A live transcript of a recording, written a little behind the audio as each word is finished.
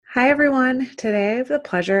Hi, everyone. Today I have the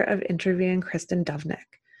pleasure of interviewing Kristen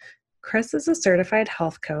Dovnik. Chris is a certified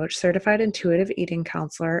health coach, certified intuitive eating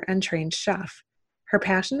counselor, and trained chef. Her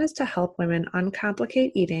passion is to help women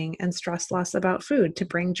uncomplicate eating and stress less about food to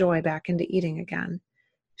bring joy back into eating again.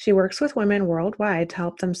 She works with women worldwide to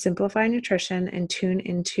help them simplify nutrition and tune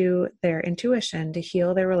into their intuition to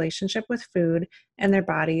heal their relationship with food and their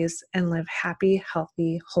bodies and live happy,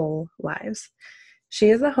 healthy, whole lives. She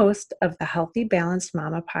is the host of the Healthy Balanced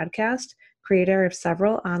Mama podcast, creator of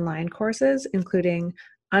several online courses, including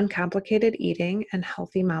Uncomplicated Eating and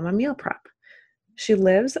Healthy Mama Meal Prep. She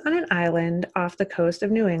lives on an island off the coast of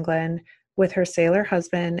New England with her sailor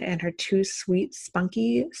husband and her two sweet,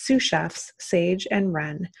 spunky sous chefs, Sage and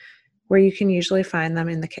Ren, where you can usually find them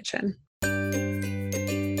in the kitchen.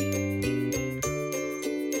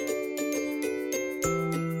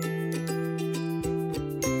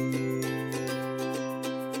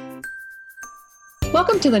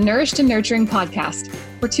 Welcome to the Nourished and Nurturing podcast.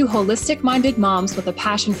 We're two holistic-minded moms with a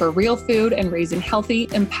passion for real food and raising healthy,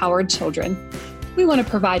 empowered children. We want to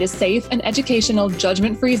provide a safe and educational,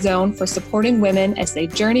 judgment-free zone for supporting women as they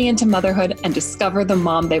journey into motherhood and discover the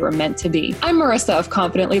mom they were meant to be. I'm Marissa of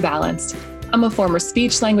Confidently Balanced. I'm a former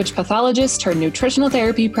speech-language pathologist turned nutritional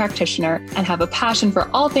therapy practitioner and have a passion for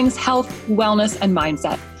all things health, wellness, and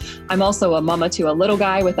mindset. I'm also a mama to a little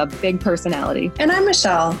guy with a big personality. And I'm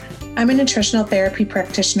Michelle. I'm a nutritional therapy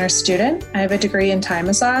practitioner student. I have a degree in Thai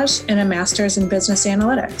massage and a master's in business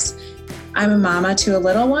analytics. I'm a mama to a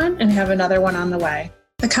little one and have another one on the way.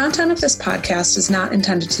 The content of this podcast is not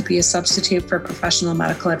intended to be a substitute for professional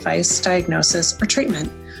medical advice, diagnosis, or treatment.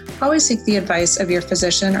 Always seek the advice of your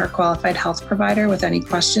physician or qualified health provider with any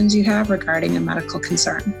questions you have regarding a medical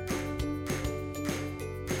concern.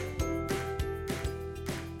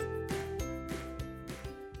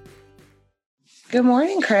 Good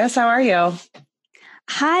morning, Chris. How are you?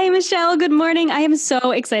 Hi, Michelle. Good morning. I am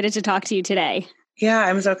so excited to talk to you today. Yeah,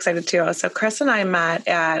 I'm so excited too. So Chris and I met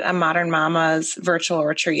at a Modern Mamas virtual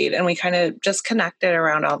retreat, and we kind of just connected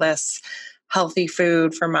around all this healthy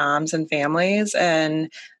food for moms and families.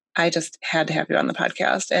 And I just had to have you on the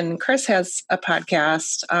podcast. And Chris has a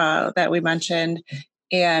podcast that we mentioned,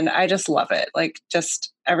 and I just love it. Like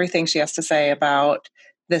just everything she has to say about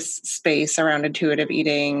this space around intuitive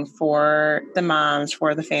eating for the moms,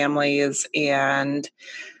 for the families. And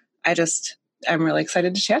I'm really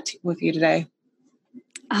excited to chat with you today.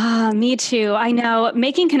 Me too. I know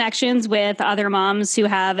making connections with other moms who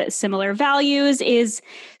have similar values is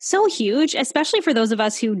so huge, especially for those of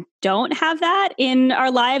us who don't have that in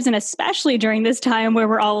our lives. And especially during this time where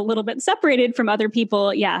we're all a little bit separated from other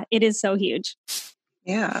people. Yeah, it is so huge.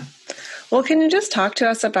 Yeah. Well, can you just talk to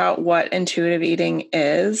us about what intuitive eating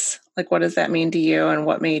is? Like, what does that mean to you and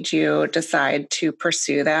what made you decide to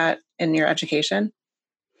pursue that in your education?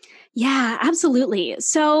 Yeah, absolutely.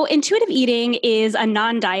 So intuitive eating is a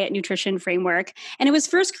non-diet nutrition framework, and it was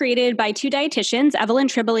first created by two dietitians, Evelyn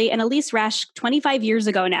Tribole and Elise Resch, 25 years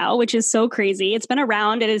ago now, which is so crazy. It's been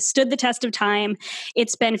around. It has stood the test of time.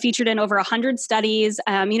 It's been featured in over 100 studies,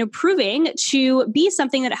 proving to be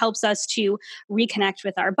something that helps us to reconnect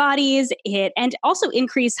with our bodies and also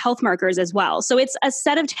increase health markers as well. So it's a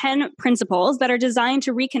set of 10 principles that are designed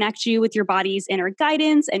to reconnect you with your body's inner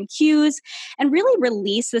guidance and cues and really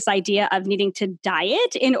release this idea of needing to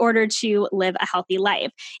diet in order to live a healthy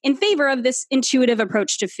life in favor of this intuitive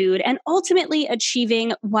approach to food and ultimately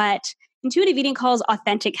achieving what intuitive eating calls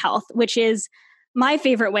authentic health, which is my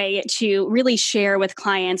favorite way to really share with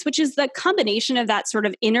clients, which is the combination of that sort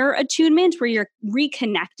of inner attunement where you're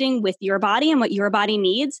reconnecting with your body and what your body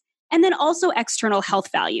needs, and then also external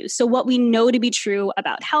health values. So what we know to be true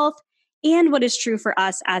about health and what is true for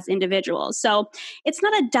us as individuals. So it's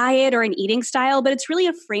not a diet or an eating style, but it's really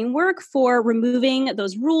a framework for removing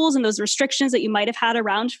those rules and those restrictions that you might have had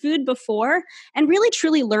around food before, and really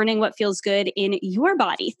truly learning what feels good in your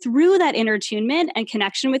body through that inner attunement and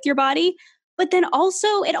connection with your body. But then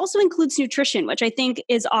also, it also includes nutrition, which I think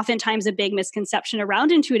is oftentimes a big misconception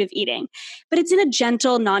around intuitive eating. But it's in a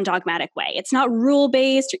gentle, non-dogmatic way. It's not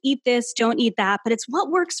rule-based or eat this, don't eat that, but it's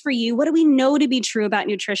what works for you. What do we know to be true about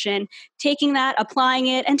nutrition? Taking that, applying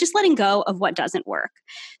it, and just letting go of what doesn't work.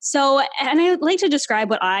 So, and I like to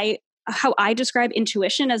describe what I how I describe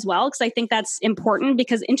intuition as well, because I think that's important,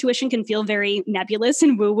 because intuition can feel very nebulous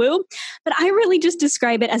and woo-woo. But I really just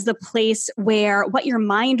describe it as the place where what your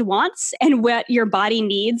mind wants and what your body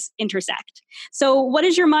needs intersect. So what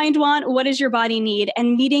does your mind want? What does your body need?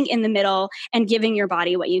 And meeting in the middle and giving your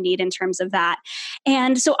body what you need in terms of that.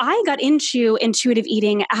 And so I got into intuitive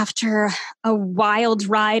eating after a wild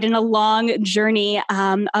ride and a long journey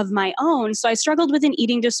of my own. So I struggled with an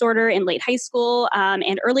eating disorder in late high school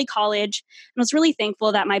and early college. And I was really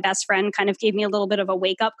thankful that my best friend kind of gave me a little bit of a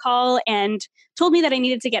wake-up call and told me that I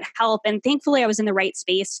needed to get help. And thankfully, I was in the right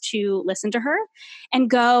space to listen to her and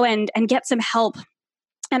go and get some help.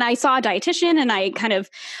 And I saw a dietitian and I kind of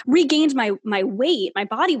regained my weight, my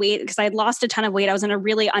body weight, because I had lost a ton of weight. I was in a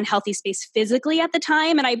really unhealthy space physically at the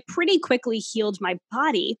time, and I pretty quickly healed my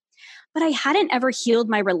body. But I hadn't ever healed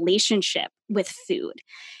my relationship with food.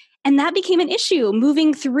 And that became an issue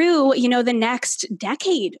moving through, the next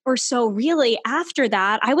decade or so. Really, after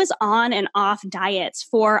that, I was on and off diets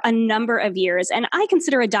for a number of years. And I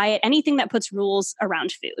consider a diet anything that puts rules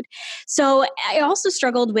around food. So I also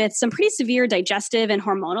struggled with some pretty severe digestive and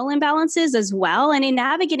hormonal imbalances as well. And in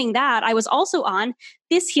navigating that, I was also on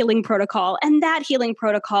this healing protocol and that healing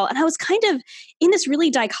protocol. And I was kind of in this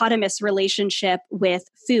really dichotomous relationship with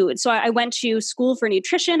food. So I went to school for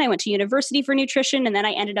nutrition. I went to university for nutrition. And then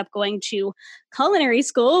I ended up going to culinary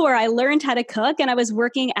school where I learned how to cook, and I was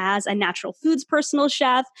working as a natural foods personal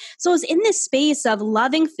chef. So I was in this space of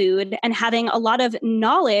loving food and having a lot of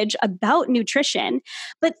knowledge about nutrition,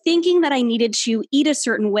 but thinking that I needed to eat a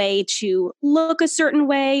certain way to look a certain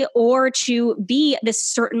way or to be this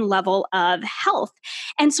certain level of health.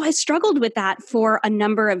 And so I struggled with that for a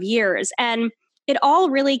number of years. And it all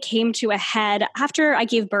really came to a head after I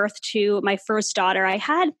gave birth to my first daughter. I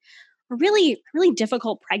had a really, really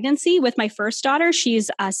difficult pregnancy with my first daughter. She's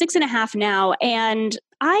 6.5 now. And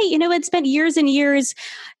I, had spent years and years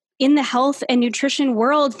in the health and nutrition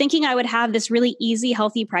world thinking I would have this really easy,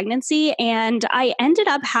 healthy pregnancy. And I ended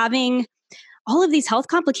up having all of these health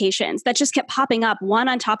complications that just kept popping up one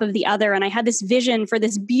on top of the other. And I had this vision for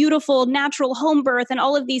this beautiful natural home birth and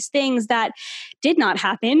all of these things that did not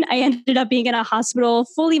happen. I ended up being in a hospital,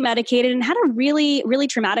 fully medicated, and had a really, really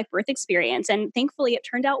traumatic birth experience. And thankfully it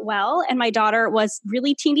turned out well. And my daughter was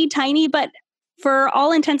really teeny tiny, but for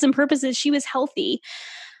all intents and purposes, she was healthy.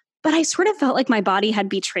 But I sort of felt like my body had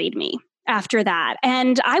betrayed me after that.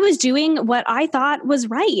 And I was doing what I thought was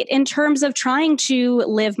right in terms of trying to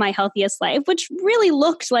live my healthiest life, which really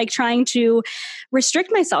looked like trying to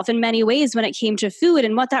restrict myself in many ways when it came to food.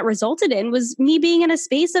 And what that resulted in was me being in a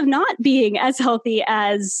space of not being as healthy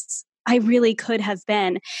as I really could have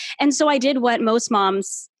been. And so I did what most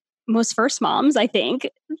first moms, I think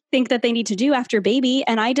that they need to do after baby.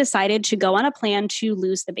 And I decided to go on a plan to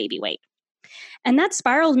lose the baby weight. And that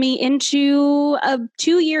spiraled me into a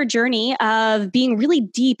 2-year journey of being really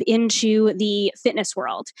deep into the fitness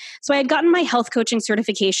world. So I had gotten my health coaching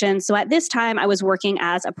certification. So at this time, I was working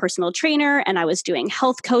as a personal trainer and I was doing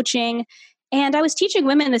health coaching. And I was teaching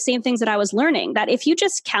women the same things that I was learning, that if you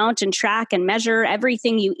just count and track and measure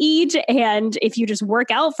everything you eat, and if you just work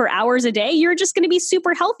out for hours a day, you're just going to be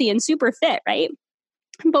super healthy and super fit, right?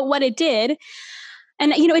 But what it did,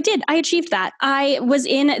 and it did. I achieved that. I was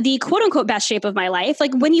in the quote unquote best shape of my life.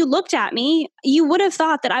 Like when you looked at me, you would have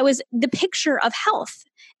thought that I was the picture of health.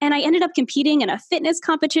 And I ended up competing in a fitness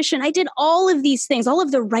competition. I did all of these things, all of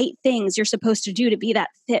the right things you're supposed to do to be that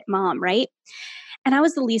fit mom, right? And I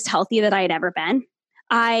was the least healthy that I had ever been.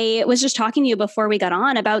 I was just talking to you before we got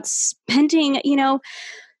on about spending,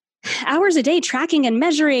 hours a day tracking and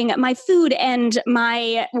measuring my food and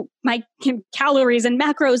my calories and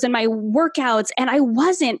macros and my workouts. And I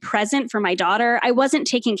wasn't present for my daughter. I wasn't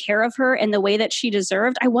taking care of her in the way that she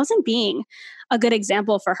deserved. I wasn't being a good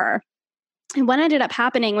example for her. And what ended up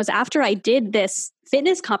happening was after I did this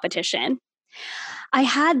fitness competition, I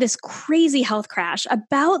had this crazy health crash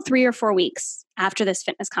about 3 or 4 weeks after this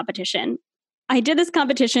fitness competition. I did this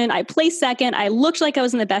competition. I placed second. I looked like I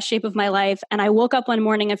was in the best shape of my life. And I woke up one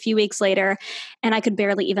morning a few weeks later and I could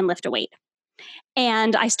barely even lift a weight.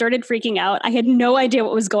 And I started freaking out. I had no idea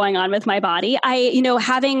what was going on with my body.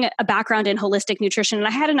 Having a background in holistic nutrition, and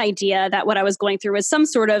I had an idea that what I was going through was some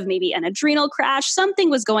sort of maybe an adrenal crash. Something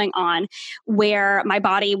was going on where my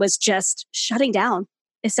body was just shutting down,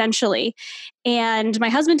 essentially. And my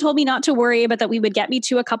husband told me not to worry, but that we would get me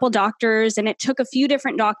to a couple doctors. And it took a few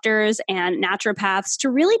different doctors and naturopaths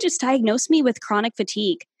to really just diagnose me with chronic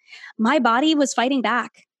fatigue. My body was fighting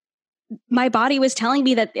back. My body was telling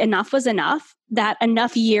me that enough was enough, that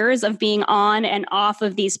enough years of being on and off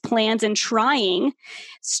of these plans and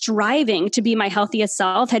striving to be my healthiest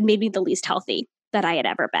self had made me the least healthy. that I had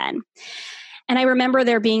ever been. And I remember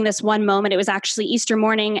there being this one moment, it was actually Easter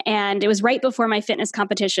morning, and it was right before my fitness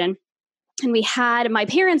competition. And we had my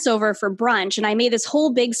parents over for brunch, and I made this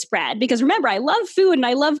whole big spread because remember, I love food and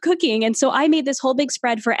I love cooking. And so I made this whole big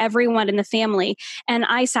spread for everyone in the family. And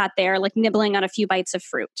I sat there like nibbling on a few bites of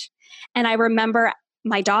fruit. And I remember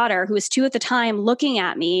my daughter, who was 2 at the time, looking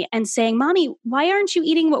at me and saying, "Mommy, why aren't you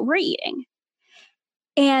eating what we're eating?"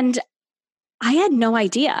 And I had no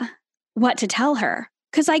idea what to tell her,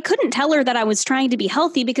 because I couldn't tell her that I was trying to be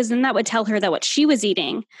healthy, because then that would tell her that what she was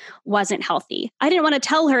eating wasn't healthy. I didn't want to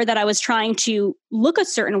tell her that I was trying to look a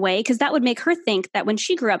certain way, because that would make her think that when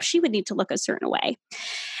she grew up, she would need to look a certain way.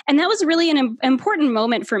 And that was really an important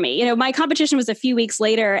moment for me. My competition was a few weeks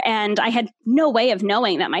later, and I had no way of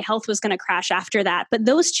knowing that my health was going to crash after that. But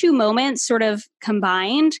those two moments sort of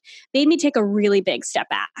combined made me take a really big step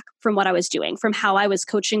back from what I was doing, from how I was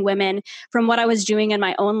coaching women, from what I was doing in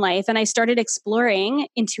my own life. And I started exploring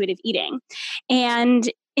intuitive eating.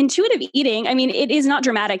 And intuitive eating, I mean, it is not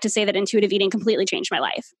dramatic to say that intuitive eating completely changed my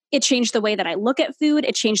life. It changed the way that I look at food.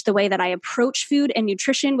 It changed the way that I approach food and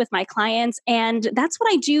nutrition with my clients. And that's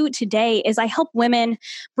what I do today is I help women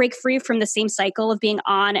break free from the same cycle of being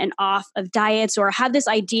on and off of diets, or have this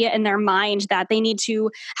idea in their mind that they need to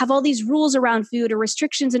have all these rules around food or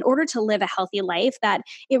restrictions in order to live a healthy life. That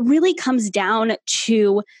it really comes down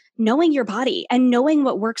to knowing your body and knowing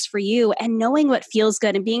what works for you and knowing what feels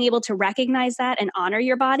good and being able to recognize that and honor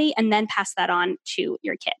your body and then pass that on to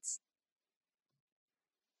your kids.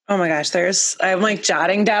 Oh my gosh, I'm like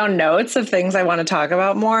jotting down notes of things I want to talk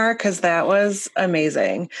about more, because that was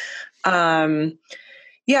amazing.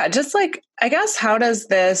 Just like, I guess, how did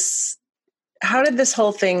this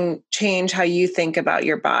whole thing change how you think about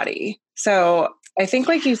your body? So I think,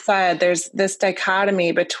 like you said, there's this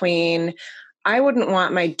dichotomy between, I wouldn't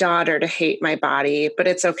want my daughter to hate my body, but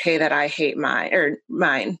it's okay that I hate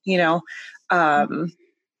mine,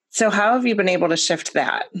 so how have you been able to shift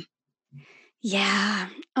that? Yeah.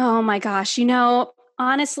 Oh my gosh.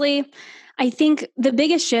 Honestly, I think the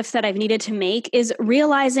biggest shift that I've needed to make is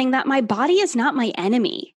realizing that my body is not my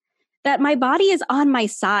enemy, that my body is on my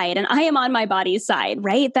side and I am on my body's side,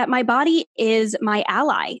 right? That my body is my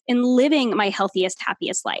ally in living my healthiest,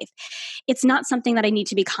 happiest life. It's not something that I need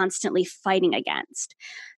to be constantly fighting against.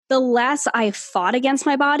 The less I fought against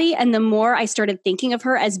my body and the more I started thinking of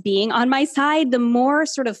her as being on my side, the more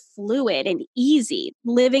sort of fluid and easy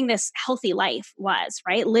living this healthy life was,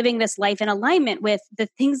 right? Living this life in alignment with the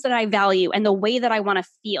things that I value and the way that I want to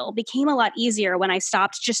feel became a lot easier when I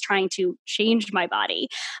stopped just trying to change my body,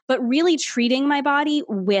 but really treating my body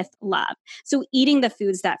with love. So eating the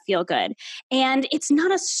foods that feel good. And it's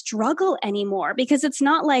not a struggle anymore, because it's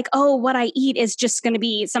not like, oh, what I eat is just going to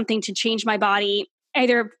be something to change my body,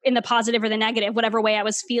 either in the positive or the negative, whatever way I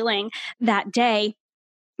was feeling that day.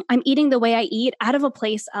 I'm eating the way I eat out of a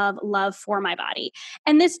place of love for my body.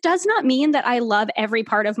 And this does not mean that I love every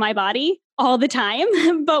part of my body all the time.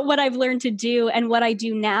 But what I've learned to do and what I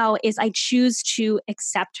do now is I choose to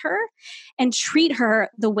accept her and treat her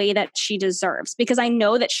the way that she deserves, because I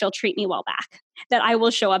know that she'll treat me well back, that I will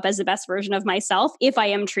show up as the best version of myself if I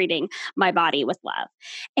am treating my body with love.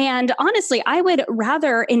 And honestly, I would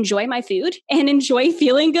rather enjoy my food and enjoy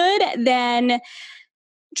feeling good than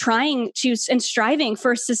trying to and striving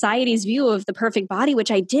for society's view of the perfect body, which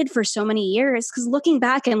I did for so many years. Because looking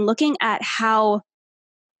back and looking at how,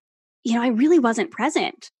 I really wasn't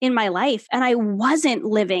present in my life and I wasn't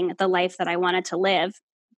living the life that I wanted to live,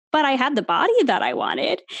 but I had the body that I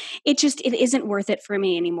wanted. It isn't worth it for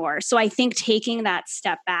me anymore. So I think taking that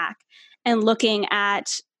step back and looking at,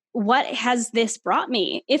 what has this brought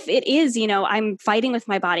me? If it is, I'm fighting with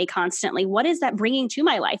my body constantly, what is that bringing to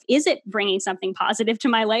my life? Is it bringing something positive to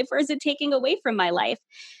my life, or is it taking away from my life?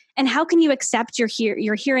 And how can you accept your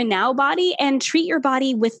here and now body and treat your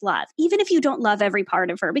body with love, even if you don't love every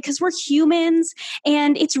part of her, because we're humans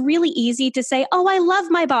and it's really easy to say, oh, I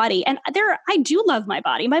love my body. And I do love my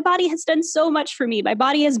body. My body has done so much for me. My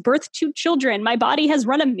body has birthed 2 children. My body has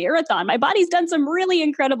run a marathon. My body's done some really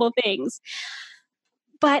incredible things.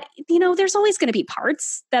 But, there's always going to be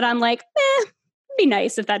parts that I'm like, it'd be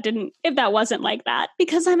nice if that wasn't like that,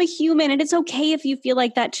 because I'm a human and it's okay if you feel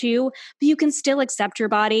like that too, but you can still accept your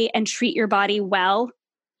body and treat your body well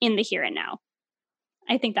in the here and now.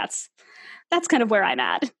 I think that's kind of where I'm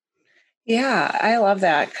at. Yeah, I love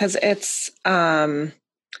that, because it's, rather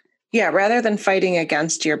than fighting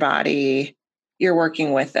against your body, you're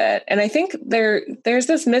working with it. And I think there's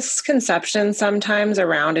this misconception sometimes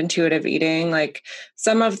around intuitive eating. Like,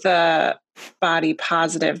 some of the body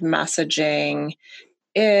positive messaging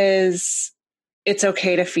is it's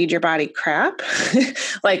okay to feed your body crap.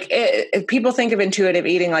 People think of intuitive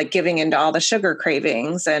eating like giving into all the sugar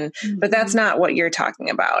cravings, but that's not what you're talking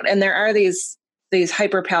about. And there are these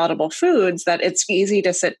hyper palatable foods that it's easy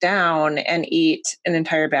to sit down and eat an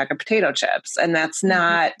entire bag of potato chips. And that's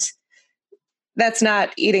not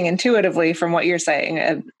eating intuitively from what you're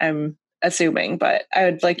saying. I'm assuming, but I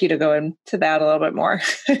would like you to go into that a little bit more.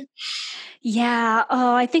 Yeah.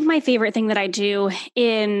 Oh, I think my favorite thing that I do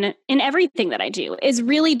in everything that I do is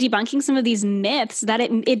really debunking some of these myths that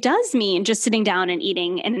it does mean just sitting down and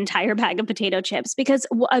eating an entire bag of potato chips, because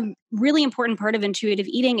a really important part of intuitive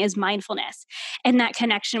eating is mindfulness and that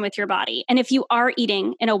connection with your body. And if you are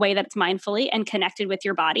eating in a way that's mindfully and connected with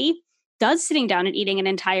your body, does sitting down and eating an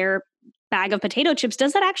entire bag of potato chips,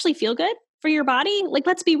 does that actually feel good for your body? Like,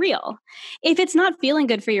 let's be real. If it's not feeling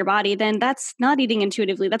good for your body, then that's not eating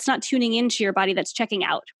intuitively. That's not tuning into your body. That's checking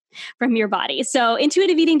out from your body. So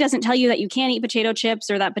intuitive eating doesn't tell you that you can't eat potato chips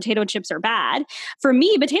or that potato chips are bad. For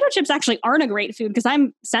me, potato chips actually aren't a great food because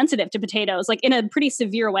I'm sensitive to potatoes, like in a pretty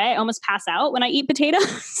severe way. I almost pass out when I eat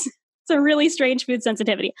potatoes. It's a really strange food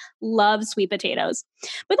sensitivity. Love sweet potatoes.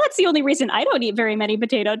 But that's the only reason I don't eat very many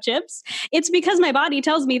potato chips. It's because my body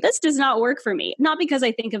tells me this does not work for me, not because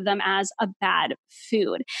I think of them as a bad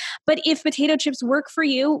food. But if potato chips work for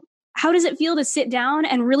you, how does it feel to sit down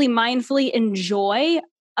and really mindfully enjoy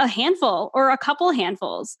a handful or a couple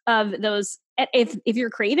handfuls of those? If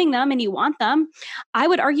you're craving them and you want them, I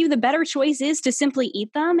would argue the better choice is to simply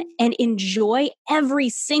eat them and enjoy every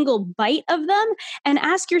single bite of them and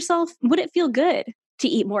ask yourself, would it feel good to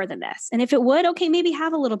eat more than this? And if it would, okay, maybe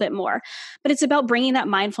have a little bit more. But it's about bringing that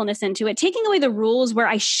mindfulness into it, taking away the rules where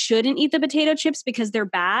I shouldn't eat the potato chips because they're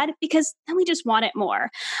bad, because then we just want it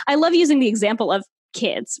more. I love using the example of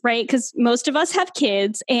kids, right? Because most of us have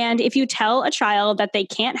kids. And if you tell a child that they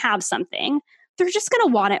can't have something, they're just going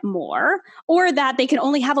to want it more, or that they can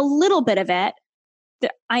only have a little bit of it.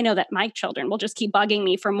 I know that my children will just keep bugging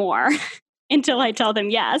me for more until I tell them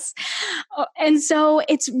yes. And so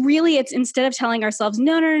it's instead of telling ourselves,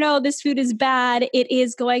 no, this food is bad, it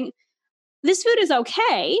is going, this food is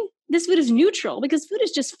okay. This food is neutral, because food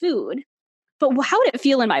is just food. But how would it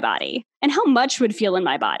feel in my body? And how much would feel in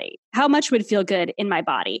my body? How much would feel good in my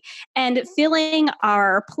body? And filling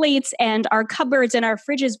our plates and our cupboards and our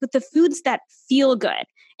fridges with the foods that feel good,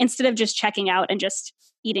 instead of just checking out and just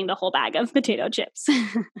eating the whole bag of potato chips.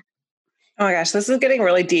 Oh my gosh, this is getting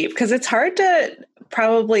really deep, because it's hard to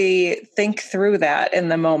probably think through that in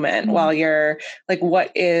the moment while you're like,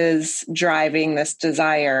 what is driving this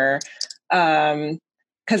desire?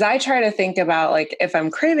 Because I try to think about, like, if I'm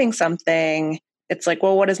craving something, it's like,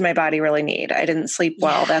 well, what does my body really need? I didn't sleep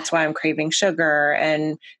well. That's why I'm craving sugar.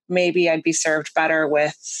 And maybe I'd be served better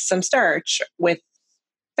with some starch, with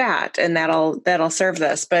fat, and that'll serve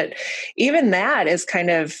this. But even that is kind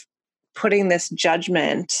of putting this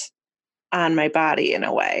judgment on my body in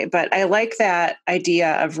a way. But I like that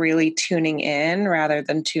idea of really tuning in rather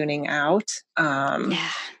than tuning out.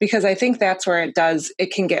 Because I think that's where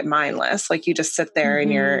it can get mindless. Like, you just sit there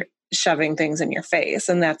and you're shoving things in your face,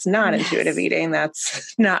 and that's not intuitive eating.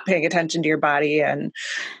 That's not paying attention to your body. And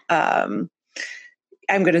I'm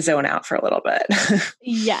going to zone out for a little bit.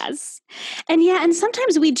 Yes. And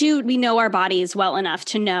sometimes we know our bodies well enough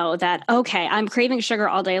to know that, okay, I'm craving sugar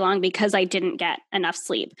all day long because I didn't get enough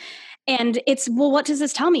sleep. And it's, well, what does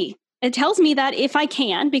this tell me? It tells me that if I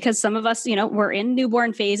can, because some of us, we're in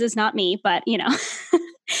newborn phases, not me, but,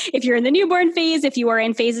 if you're in the newborn phase, if you are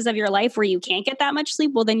in phases of your life where you can't get that much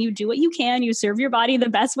sleep, well, then you do what you can. You serve your body the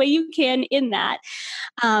best way you can in that.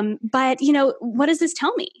 But what does this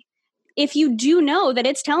tell me? If you do know that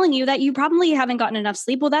it's telling you that you probably haven't gotten enough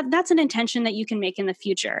sleep, well, that's an intention that you can make in the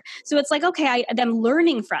future. So it's like, okay, I'm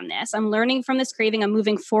learning from this. I'm learning from this craving. I'm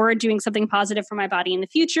moving forward, doing something positive for my body in the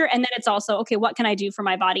future. And then it's also, okay, what can I do for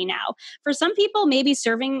my body now? For some people, maybe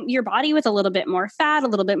serving your body with a little bit more fat, a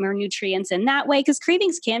little bit more nutrients in that way, because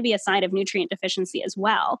cravings can be a sign of nutrient deficiency as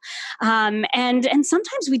well. And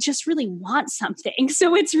sometimes we just really want something.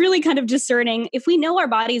 So it's really kind of discerning. If we know our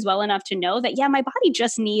bodies well enough to know that, yeah, my body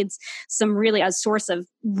just needs a source of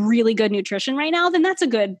really good nutrition right now, then that's a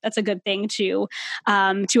good thing to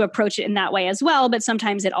approach it in that way as well. But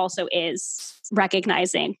sometimes it also is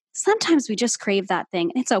recognizing sometimes we just crave that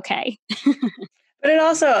thing, and it's okay. But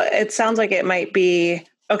it sounds like it might be,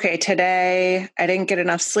 okay, today I didn't get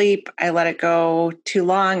enough sleep. I let it go too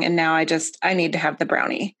long, and now I need to have the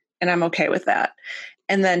brownie, and I'm okay with that.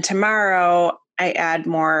 And then tomorrow I add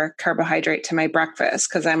more carbohydrate to my breakfast,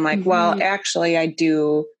 because I'm like, well, actually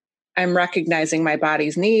I'm recognizing my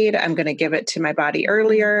body's need. I'm going to give it to my body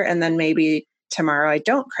earlier. And then maybe tomorrow I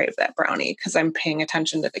don't crave that brownie because I'm paying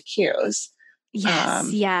attention to the cues.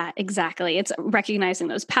 Yes. Yeah, exactly. It's recognizing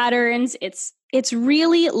those patterns. It's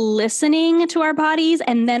really listening to our bodies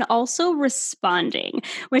and then also responding,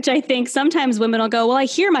 which I think sometimes women will go, well, I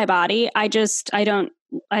hear my body. I don't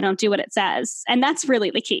do what it says. And that's really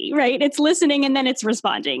the key, right? It's listening and then it's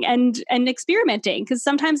responding and experimenting, because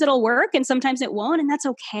sometimes it'll work and sometimes it won't, and that's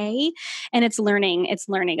okay. And it's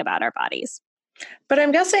learning about our bodies. But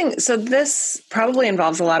I'm guessing, so this probably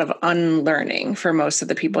involves a lot of unlearning for most of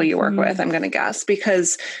the people you work with, I'm going to guess,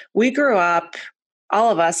 because we grew up, all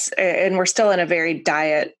of us, and we're still in a very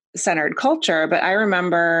diet-centered culture. But I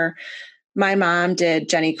remember my mom did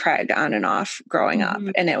Jenny Craig on and off growing up.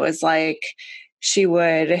 And it was like she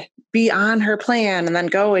would be on her plan and then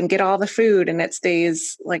go and get all the food. And it's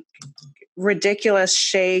these like ridiculous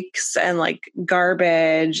shakes and like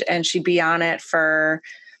garbage. And she'd be on it for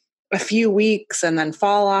a few weeks and then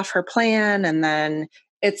fall off her plan. And then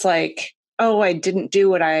it's like, oh, I didn't do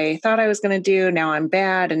what I thought I was going to do. Now I'm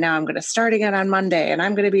bad. And now I'm going to start again on Monday and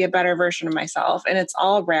I'm going to be a better version of myself. And it's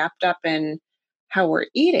all wrapped up in how we're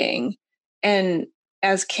eating. And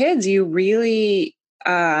as kids, you really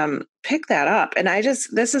pick that up. And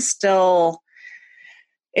this is still,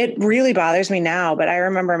 it really bothers me now. But I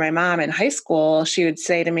remember my mom in high school, she would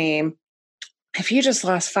say to me, if you just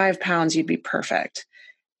lost 5 pounds, you'd be perfect.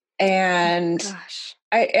 And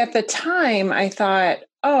at the time I thought,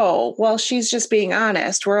 oh, well, she's just being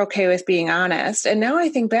honest. We're okay with being honest. And now I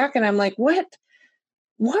think back and I'm like, what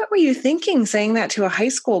were you thinking saying that to a high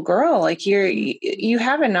school girl? Like you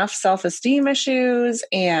have enough self-esteem issues.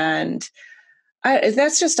 And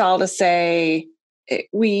that's just all to say,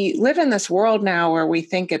 we live in this world now where we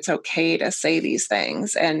think it's okay to say these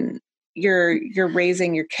things, and you're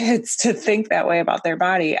raising your kids to think that way about their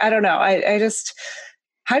body. I don't know. I just,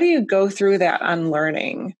 how do you go through that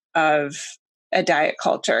unlearning of a diet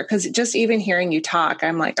culture? Because just even hearing you talk,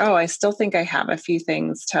 I'm like, oh, I still think I have a few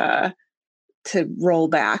things to roll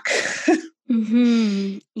back.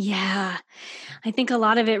 Yeah. I think a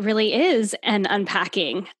lot of it really is an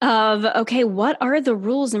unpacking of, okay, what are the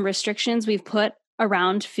rules and restrictions we've put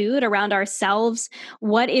around food, around ourselves?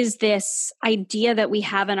 What is this idea that we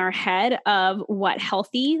have in our head of what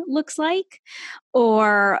healthy looks like,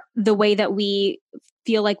 or the way that we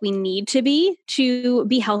feel like we need to be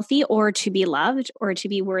healthy or to be loved or to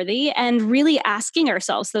be worthy? And really asking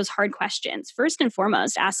ourselves those hard questions. First and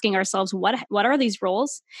foremost, asking ourselves, what are these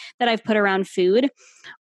rules that I've put around food?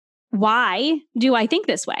 Why do I think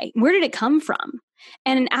this way? Where did it come from?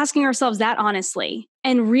 And asking ourselves that honestly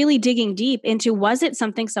and really digging deep into, was it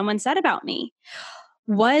something someone said about me?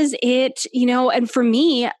 Was it, and for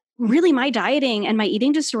me, really my dieting and my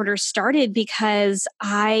eating disorder started because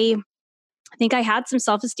I think I had some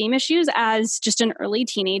self-esteem issues as just an early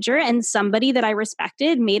teenager, and somebody that I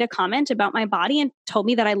respected made a comment about my body and told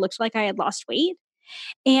me that I looked like I had lost weight.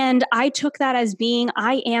 And I took that as being,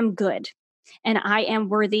 I am good and I am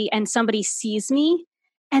worthy, and somebody sees me.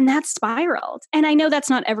 And that spiraled. And I know that's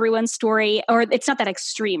not everyone's story, or it's not that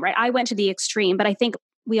extreme, right? I went to the extreme, but I think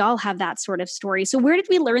we all have that sort of story. So where did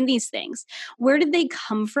we learn these things? Where did they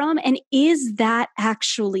come from? And is that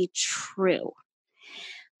actually true?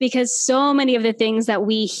 Because so many of the things that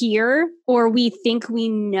we hear or we think we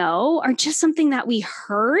know are just something that we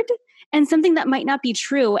heard and something that might not be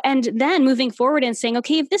true. And then moving forward and saying,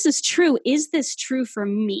 okay, if this is true, is this true for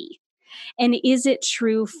me? And is it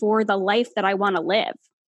true for the life that I want to live?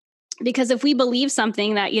 Because if we believe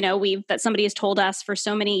something that, that somebody has told us for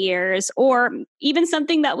so many years, or even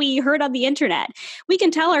something that we heard on the internet, we can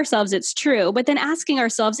tell ourselves it's true, but then asking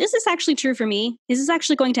ourselves, is this actually true for me? Is this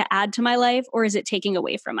actually going to add to my life, or is it taking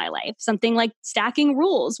away from my life? Something like stacking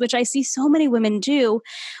rules, which I see so many women do,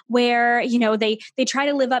 where, they try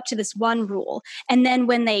to live up to this one rule. And then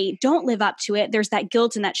when they don't live up to it, there's that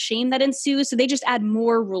guilt and that shame that ensues. So they just add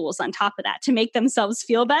more rules on top of that to make themselves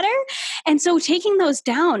feel better. And so taking those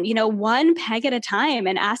down, one peg at a time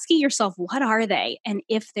and asking yourself, what are they? And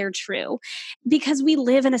if they're true, because we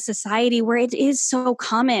live in a society where it is so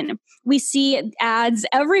common. We see ads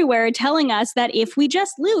everywhere telling us that if we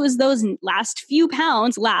just lose those last few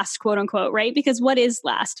pounds, last quote unquote, right? Because what is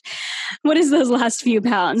last? What is those last few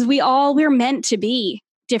pounds? We're meant to be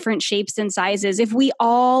different shapes and sizes. If we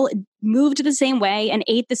all moved the same way and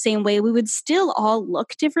ate the same way, we would still all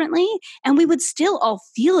look differently, and we would still all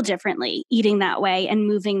feel differently eating that way and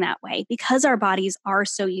moving that way, because our bodies are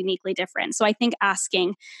so uniquely different. So I think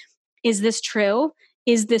asking, is this true?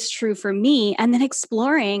 Is this true for me? And then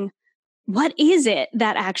exploring, what is it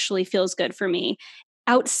that actually feels good for me?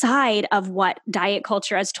 outside of what diet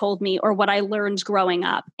culture has told me or what I learned growing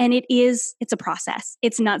up. And it's a process.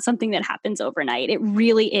 It's not something that happens overnight. It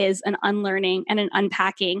really is an unlearning and an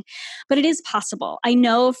unpacking, but it is possible. I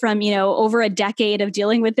know from, over a decade of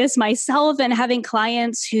dealing with this myself and having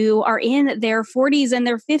clients who are in their 40s and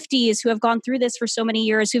their 50s who have gone through this for so many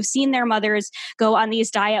years, who've seen their mothers go on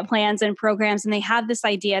these diet plans and programs, and they have this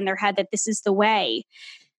idea in their head that this is the way.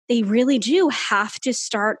 They really do have to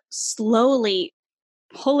start slowly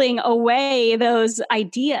pulling away those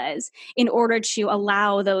ideas in order to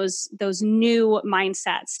allow those new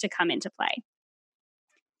mindsets to come into play.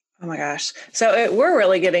 Oh my gosh. So we're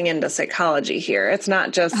really getting into psychology here. It's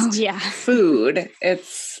not just food.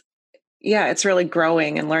 It's really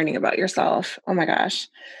growing and learning about yourself. Oh my gosh.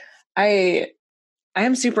 I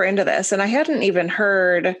am super into this, and I hadn't even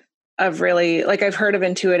heard of I've heard of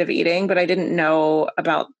intuitive eating, but I didn't know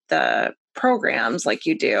about the programs like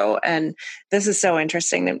you do. And this is so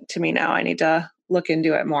interesting to me now. I need to look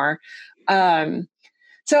into it more. So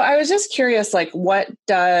I was just curious, if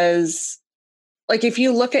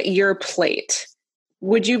you look at your plate,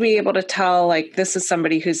 would you be able to tell, this is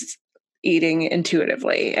somebody who's eating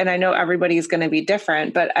intuitively? And I know everybody's going to be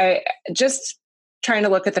different, but I just trying to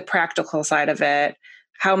look at the practical side of it.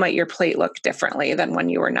 How might your plate look differently than when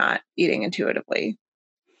you were not eating intuitively?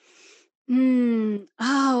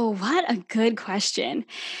 Oh, what a good question.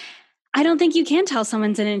 I don't think you can tell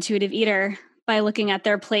someone's an intuitive eater by looking at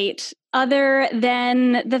their plate, other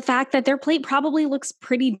than the fact that their plate probably looks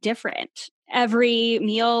pretty different every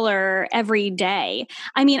meal or every day.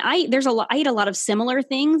 I mean, I eat a lot of similar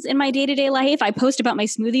things in my day-to-day life. I post about my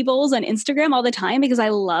smoothie bowls on Instagram all the time because I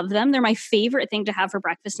love them. They're my favorite thing to have for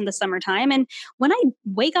breakfast in the summertime. And when I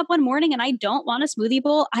wake up one morning and I don't want a smoothie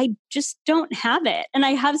bowl, I just don't have it. And I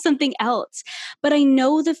have something else. But I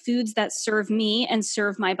know the foods that serve me and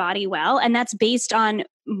serve my body well. And that's based on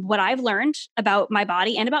what I've learned about my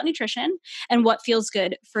body and about nutrition and what feels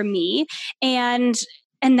good for me. And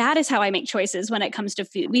that is how I make choices when it comes to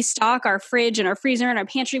food. We stock our fridge and our freezer and our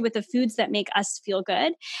pantry with the foods that make us feel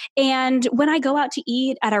good. And when I go out to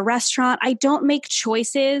eat at a restaurant, I don't make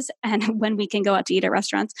choices. And when we can go out to eat at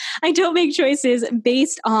restaurants, I don't make choices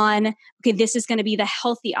based on, okay, this is going to be the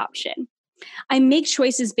healthy option. I make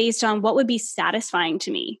choices based on what would be satisfying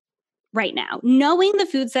to me right now, knowing the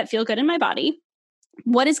foods that feel good in my body,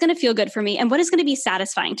 what is going to feel good for me, and what is going to be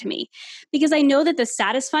satisfying to me. Because I know that the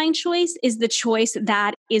satisfying choice is the choice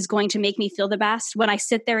that is going to make me feel the best. When I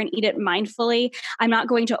sit there and eat it mindfully, I'm not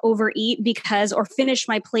going to overeat or finish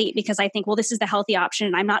my plate because I think, well, this is the healthy option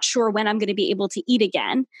and I'm not sure when I'm going to be able to eat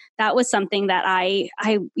again. That was something that I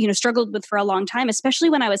struggled with for a long time, especially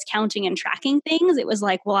when I was counting and tracking things. It was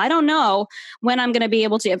like, well, I don't know when I'm going to be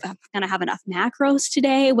able to, if I'm going to have enough macros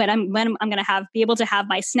today, when I'm going to be able to have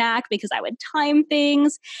my snack, because I would time things.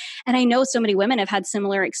 And I know so many women have had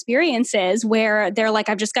similar experiences where they're like,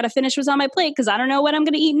 I've just got to finish what's on my plate because I don't know what I'm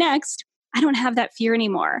going to eat next. I don't have that fear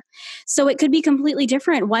anymore. So it could be completely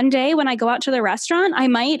different. One day when I go out to the restaurant, I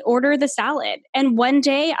might order the salad. And one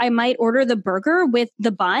day I might order the burger with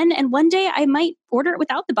the bun. And one day I might order it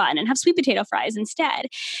without the bun and have sweet potato fries instead.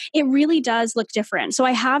 It really does look different. So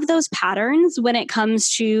I have those patterns when it comes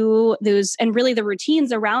to those, and really the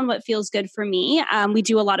routines around what feels good for me. We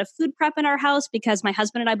do a lot of food prep in our house because my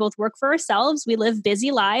husband and I both work for ourselves. We live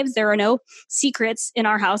busy lives. There are no secrets in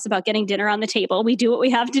our house about getting dinner on the table. We do what we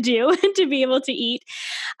have to do to be able to eat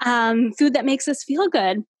food that makes us feel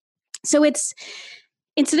good. So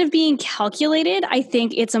instead of being calculated, I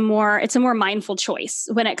think it's a more mindful choice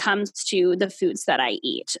when it comes to the foods that I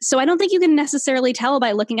eat. So I don't think you can necessarily tell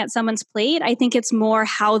by looking at someone's plate. I think it's more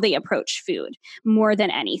how they approach food more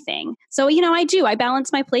than anything. So, I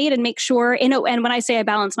balance my plate and make sure, and when I say I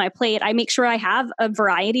balance my plate, I make sure I have a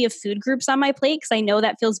variety of food groups on my plate because I know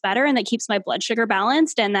that feels better and that keeps my blood sugar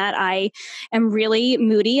balanced, and that I am really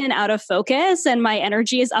moody and out of focus and my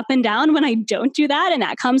energy is up and down when I don't do that. And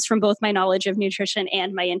that comes from both my knowledge of nutrition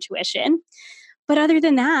and my intuition. But other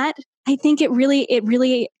than that, I think it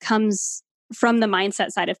really comes from the mindset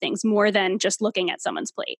side of things more than just looking at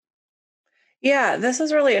someone's plate. Yeah, this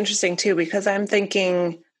is really interesting too, because I'm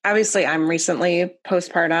thinking, obviously I'm recently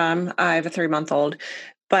postpartum. I have a 3-month-old,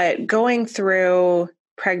 but going through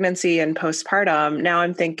pregnancy and postpartum, now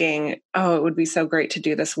I'm thinking, oh, it would be so great to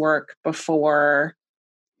do this work before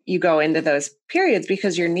you go into those periods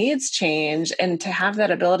because your needs change, and to have that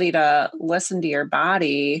ability to listen to your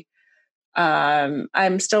body.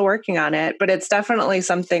 I'm still working on it, but it's definitely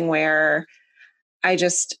something where I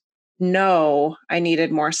just know I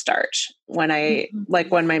needed more starch when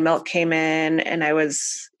when my milk came in and I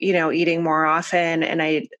was, eating more often, and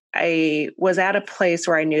I I was at a place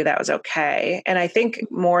where I knew that was okay. And I think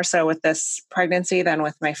more so with this pregnancy than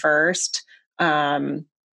with my first. I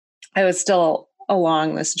was still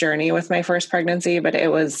along this journey with my first pregnancy, but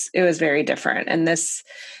it was very different. And this,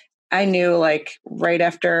 I knew like right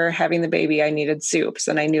after having the baby, I needed soups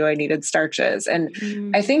and I knew I needed starches. And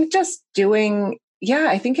I think just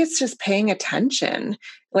I think it's just paying attention,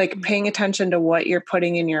 like paying attention to what you're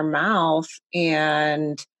putting in your mouth.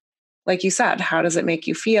 And like you said, how does it make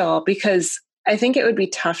you feel? Because I think it would be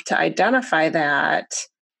tough to identify that,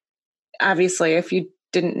 obviously, if you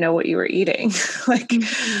didn't know what you were eating. Like,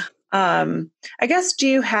 I guess, do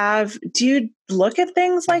you look at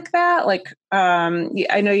things like that? Like,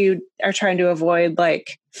 I know you are trying to avoid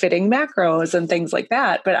like fitting macros and things like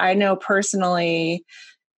that, but I know personally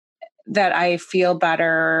that I feel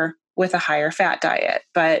better with a higher fat diet,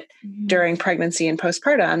 but during pregnancy and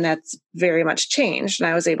postpartum, that's very much changed. And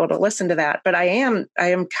I was able to listen to that, but I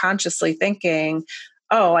am consciously thinking,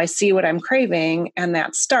 oh, I see what I'm craving and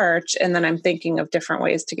that's starch. And then I'm thinking of different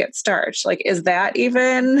ways to get starch. Like, is that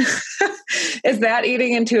even, is that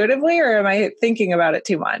eating intuitively, or am I thinking about it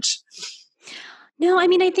too much? No, I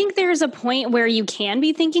mean, I think there's a point where you can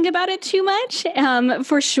be thinking about it too much,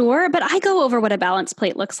 for sure. But I go over what a balanced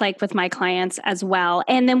plate looks like with my clients as well.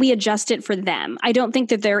 And then we adjust it for them. I don't think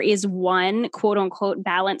that there is one quote unquote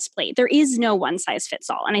balanced plate. There is no one size fits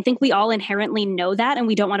all. And I think we all inherently know that, and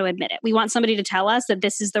we don't want to admit it. We want somebody to tell us that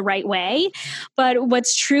this is the right way. But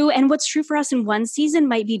what's true for us in one season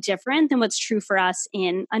might be different than what's true for us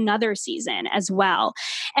in another season as well.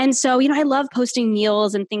 And so, I love posting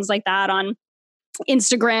meals and things like that on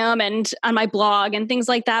Instagram and on my blog and things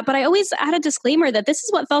like that. But I always add a disclaimer that this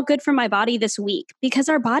is what felt good for my body this week, because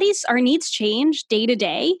our needs change day to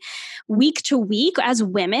day, week to week. As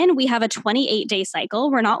women, we have a 28-day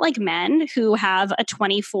cycle. We're not like men who have a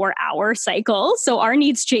 24-hour cycle. So our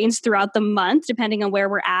needs change throughout the month, depending on where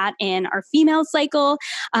we're at in our female cycle,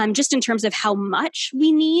 just in terms of how much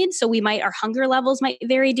we need. So our hunger levels might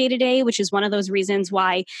vary day to day, which is one of those reasons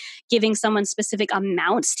why giving someone specific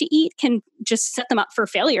amounts to eat can just set them up for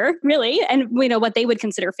failure, really. And what they would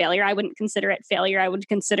consider failure, I wouldn't consider it failure. I would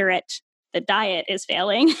consider it the diet is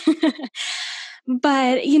failing.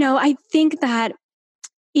 But, I think that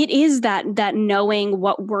it is that knowing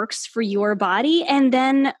what works for your body, and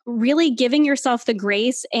then really giving yourself the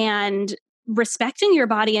grace and respecting your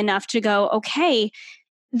body enough to go, okay,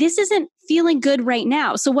 this isn't feeling good right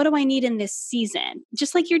now. So what do I need in this season?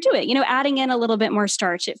 Just like you're doing, adding in a little bit more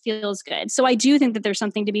starch, it feels good. So I do think that there's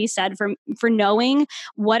something to be said for knowing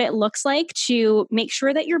what it looks like to make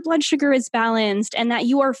sure that your blood sugar is balanced and that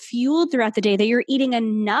you are fueled throughout the day, that you're eating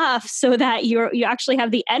enough so that you actually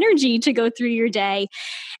have the energy to go through your day.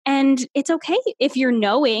 And it's okay if you're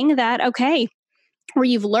knowing that, okay, or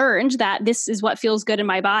you've learned that this is what feels good in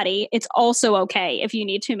my body. It's also okay if you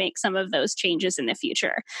need to make some of those changes in the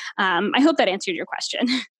future. I hope that answered your question.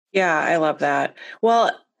 Yeah, I love that.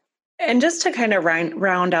 Well, and just to kind of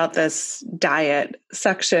round out this diet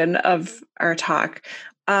section of our talk,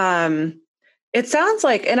 it sounds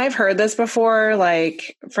like, and I've heard this before,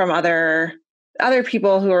 like from other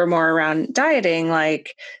people who are more around dieting,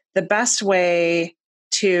 like the best way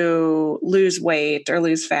to lose weight or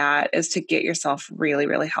lose fat is to get yourself really,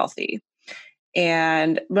 really healthy.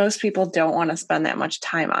 And most people don't want to spend that much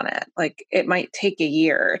time on it. Like, it might take a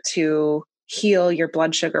year to heal your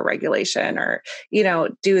blood sugar regulation or,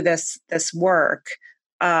 do this work.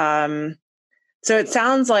 So it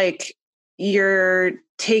sounds like you're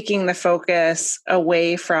taking the focus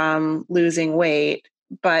away from losing weight,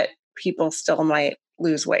 but people still might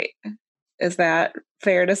lose weight. Is that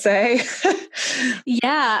fair to say?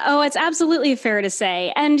 Yeah. Oh, it's absolutely fair to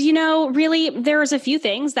say. And, really, there's a few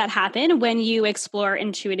things that happen when you explore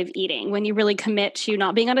intuitive eating, when you really commit to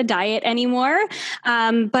not being on a diet anymore,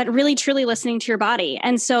 but really truly listening to your body.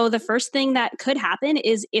 And so the first thing that could happen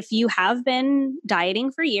is if you have been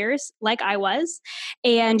dieting for years, like I was,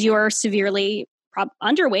 and you're severely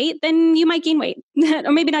underweight, then you might gain weight,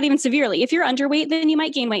 or maybe not even severely. If you're underweight, then you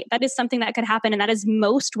might gain weight. That is something that could happen. And that is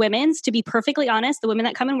most women's, to be perfectly honest, the women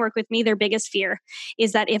that come and work with me, their biggest fear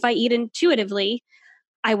is that if I eat intuitively,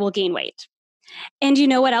 I will gain weight. And you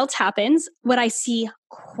know what else happens? What I see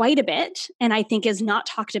quite a bit, and I think is not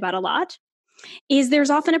talked about a lot, is there's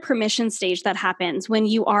often a permission stage that happens when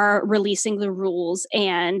you are releasing the rules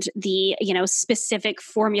and the, specific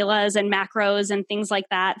formulas and macros and things like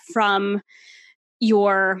that from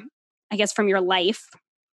your life.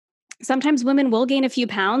 Sometimes women will gain a few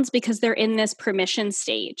pounds because they're in this permission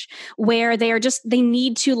stage where they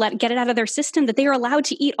need to get it out of their system that they are allowed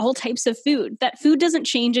to eat all types of food, that food doesn't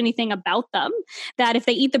change anything about them, that if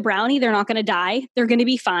they eat the brownie, they're not going to die. They're going to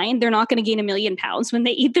be fine. They're not going to gain 1,000,000 pounds when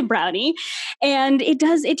they eat the brownie. And it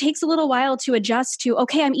takes a little while to adjust to,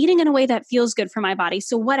 okay, I'm eating in a way that feels good for my body.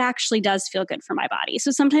 So what actually does feel good for my body?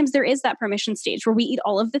 So sometimes there is that permission stage where we eat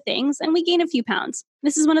all of the things and we gain a few pounds.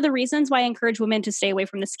 This is one of the reasons why I encourage women to stay away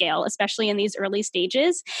from the scale, especially in these early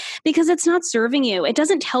stages, because it's not serving you. It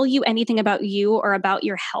doesn't tell you anything about you or about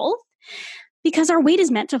your health, because our weight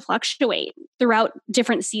is meant to fluctuate throughout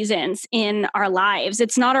different seasons in our lives.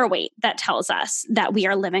 It's not our weight that tells us that we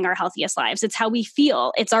are living our healthiest lives. It's how we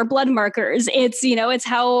feel. It's our blood markers. It's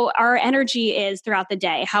how our energy is throughout the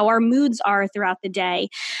day, how our moods are throughout the day.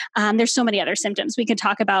 There's so many other symptoms we could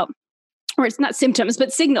talk about, or it's not symptoms,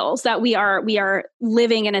 but signals that we are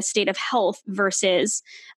living in a state of health versus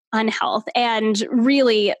unhealth. And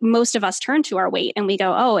really, most of us turn to our weight and we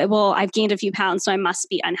go, oh, well, I've gained a few pounds, so I must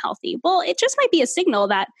be unhealthy. Well, it just might be a signal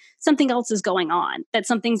that something else is going on, that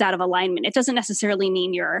something's out of alignment. It doesn't necessarily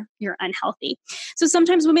mean you're unhealthy. So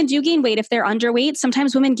sometimes women do gain weight if they're underweight.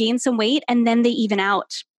 Sometimes women gain some weight and then they even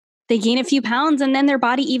out. They gain a few pounds and then their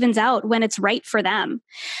body evens out when it's right for them.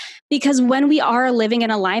 Because when we are living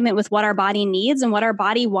in alignment with what our body needs and what our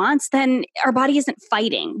body wants, then our body isn't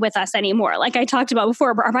fighting with us anymore. Like I talked about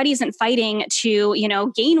before, our body isn't fighting to,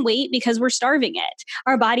 gain weight because we're starving it.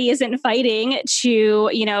 Our body isn't fighting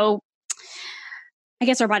to, I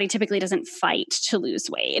guess our body typically doesn't fight to lose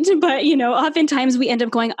weight, but oftentimes we end up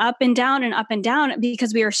going up and down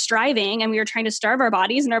because we are striving and we are trying to starve our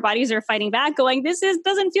bodies, and our bodies are fighting back going,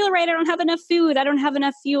 doesn't feel right. I don't have enough food. I don't have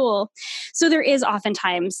enough fuel. So there is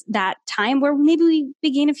oftentimes that time where maybe we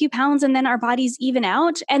gain a few pounds and then our bodies even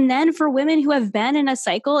out. And then for women who have been in a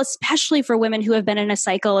cycle, especially for women who have been in a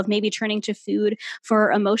cycle of maybe turning to food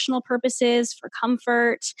for emotional purposes, for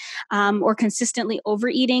comfort, or consistently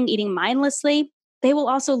overeating, eating mindlessly, they will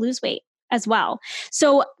also lose weight as well.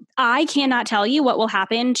 So I cannot tell you what will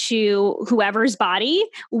happen to whoever's body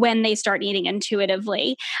when they start eating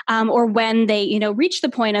intuitively, or when they, reach the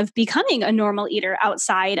point of becoming a normal eater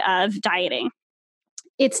outside of dieting.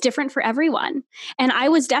 It's different for everyone. And I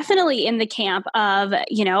was definitely in the camp of,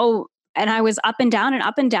 and I was up and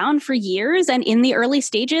down for years. And in the early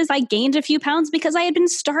stages, I gained a few pounds because I had been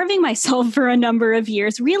starving myself for a number of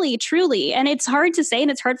years, really, truly. And it's hard to say,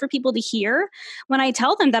 and it's hard for people to hear when I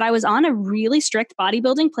tell them that I was on a really strict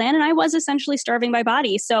bodybuilding plan and I was essentially starving my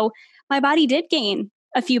body. So my body did gain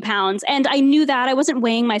a few pounds. And I knew that. I wasn't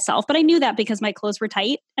weighing myself, but I knew that because my clothes were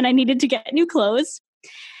tight and I needed to get new clothes.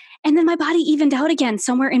 And then my body evened out again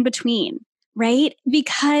somewhere in between, right?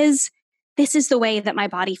 Because this is the way that my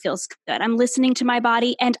body feels good. I'm listening to my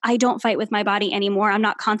body and I don't fight with my body anymore. I'm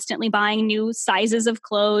not constantly buying new sizes of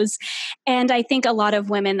clothes. And I think a lot of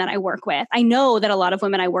women that I work with, I know that a lot of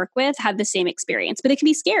women I work with have the same experience, but it can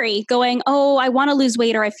be scary going, oh, I want to lose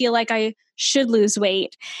weight, or I feel like I should lose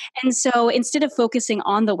weight. And so instead of focusing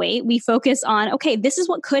on the weight, we focus on, okay, this is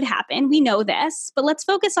what could happen. We know this, but let's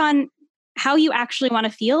focus on how you actually want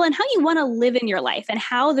to feel and how you want to live in your life, and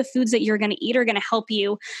how the foods that you're going to eat are going to help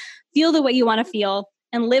you feel the way you want to feel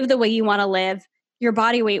and live the way you want to live. Your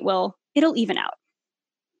body weight it'll even out.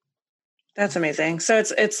 That's amazing. So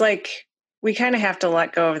it's like we kind of have to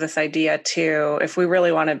let go of this idea too, if we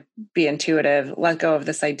really want to be intuitive, let go of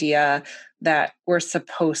this idea that we're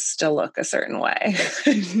supposed to look a certain way.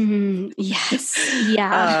 Yes.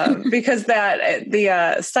 Yeah. Because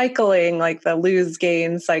the cycling, like the lose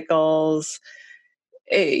gain cycles,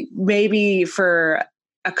 maybe for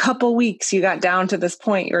a couple weeks you got down to this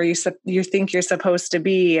point where you think you're supposed to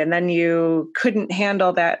be, and then you couldn't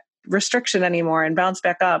handle that restriction anymore and bounce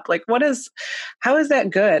back up. Like, how is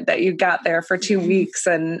that good that you got there for 2 weeks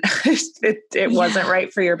and it wasn't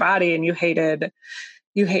right for your body and you hate,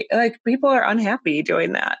 like, people are unhappy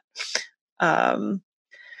doing that.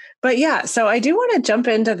 But yeah, so I do want to jump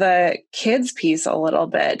into the kids piece a little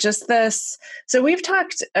bit. Just this. So we've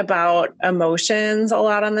talked about emotions a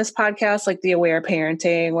lot on this podcast, like the aware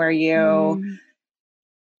parenting, where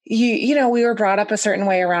we were brought up a certain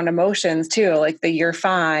way around emotions too, like the you're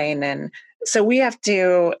fine. And so we have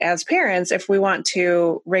to, as parents, if we want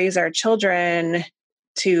to raise our children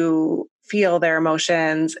to feel their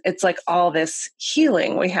emotions, it's like all this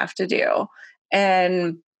healing we have to do.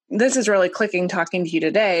 And this is really clicking talking to you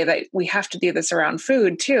today, that we have to do this around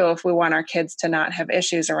food too, if we want our kids to not have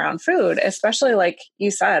issues around food, especially like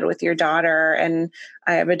you said with your daughter. And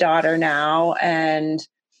I have a daughter now, and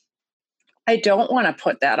I don't want to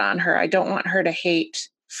put that on her. I don't want her to hate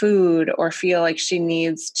food or feel like she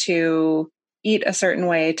needs to eat a certain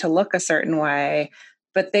way, to look a certain way,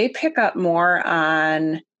 but they pick up more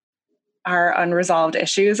on our unresolved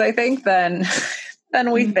issues, I think, than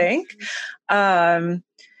we think.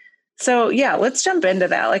 So yeah, let's jump into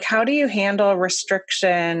that. Like, how do you handle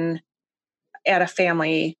restriction at a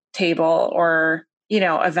family table or,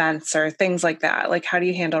 events or things like that? Like, how do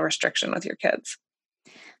you handle restriction with your kids?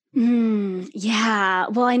 Yeah.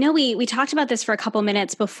 Well, I know we talked about this for a couple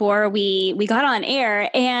minutes before we got on air.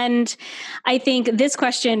 And I think this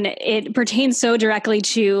question, it pertains so directly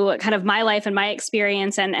to kind of my life and my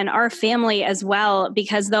experience and our family as well,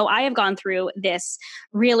 because though I have gone through this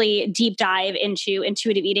really deep dive into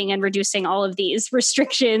intuitive eating and reducing all of these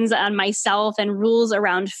restrictions on myself and rules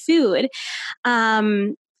around food,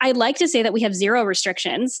 I'd like to say that we have zero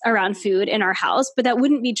restrictions around food in our house, but that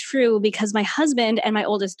wouldn't be true because my husband and my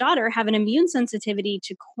oldest daughter have an immune sensitivity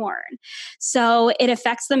to corn. So it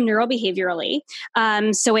affects them neurobehaviorally.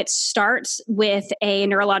 So it starts with a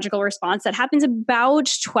neurological response that happens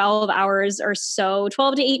about 12 hours or so,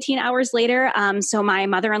 12 to 18 hours later. So my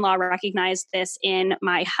mother-in-law recognized this in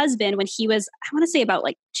my husband when he was, I want to say about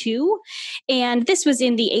like 2. And this was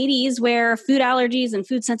in the 80s where food allergies and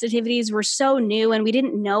food sensitivities were so new and we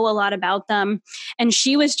didn't know a lot about them. And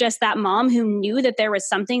she was just that mom who knew that there was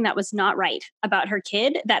something that was not right about her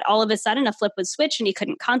kid, that all of a sudden a flip would switch and he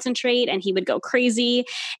couldn't concentrate and he would go crazy.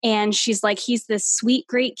 And she's like, he's this sweet,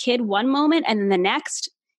 great kid one moment, and then the next,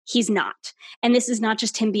 he's not. And this is not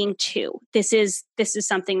just him being 2. This is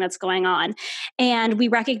something that's going on. And we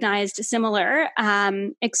recognized a similar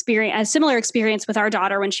experience with our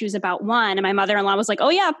daughter when she was about 1. And my mother-in-law was like, oh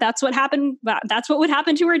yeah, that's what happened. That's what would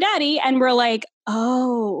happen to her daddy. And we're like,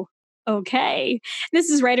 oh, okay. This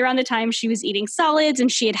is right around the time she was eating solids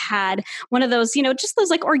and she had one of those, just those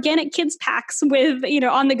like organic kids packs with,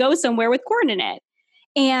 on the go somewhere with corn in it.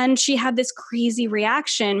 And she had this crazy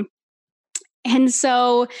reaction. And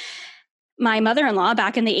so my mother-in-law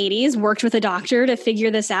back in the 80s worked with a doctor to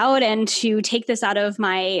figure this out and to take this out of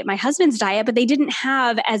my husband's diet, but they didn't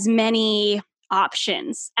have as many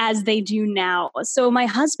options as they do now. So my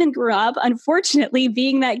husband grew up, unfortunately,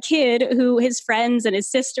 being that kid who his friends and his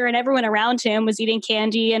sister and everyone around him was eating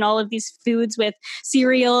candy and all of these foods with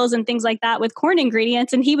cereals and things like that with corn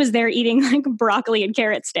ingredients. And he was there eating like broccoli and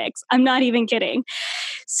carrot sticks. I'm not even kidding.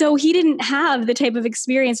 So he didn't have the type of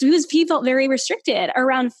experience. He felt very restricted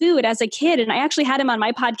around food as a kid. And I actually had him on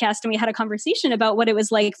my podcast and we had a conversation about what it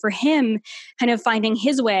was like for him kind of finding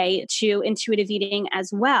his way to intuitive eating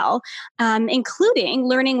as well, including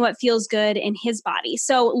learning what feels good in his body.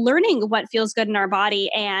 So learning what feels good in our body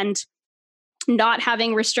and not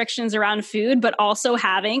having restrictions around food, but also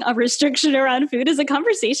having a restriction around food is a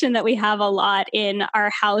conversation that we have a lot in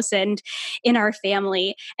our house and in our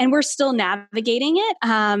family. And we're still navigating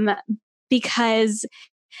it because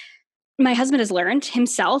my husband has learned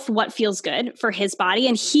himself what feels good for his body.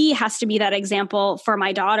 And he has to be that example for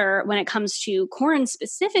my daughter when it comes to corn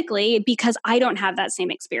specifically, because I don't have that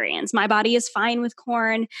same experience. My body is fine with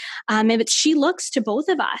corn. But she looks to both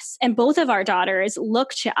of us, and both of our daughters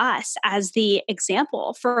look to us as the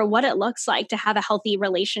example for what it looks like to have a healthy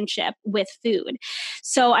relationship with food.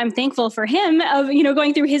 So I'm thankful for him of,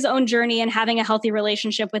 going through his own journey and having a healthy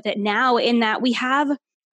relationship with it now, in that we have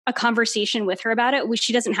a conversation with her about it.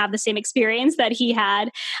 She doesn't have the same experience that he had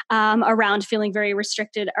around feeling very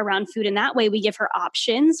restricted around food. In that way, we give her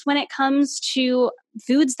options when it comes to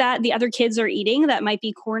foods that the other kids are eating that might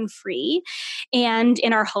be corn-free. And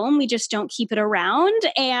in our home, we just don't keep it around.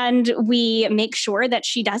 And we make sure that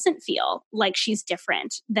she doesn't feel like she's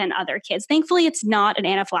different than other kids. Thankfully, it's not an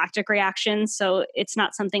anaphylactic reaction. So it's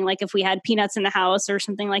not something like if we had peanuts in the house or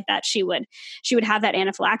something like that, she would have that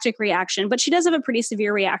anaphylactic reaction. But she does have a pretty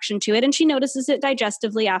severe reaction to it. And she notices it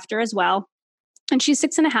digestively after as well. And she's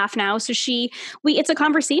 6.5 now. So it's a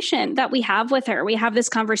conversation that we have with her. We have this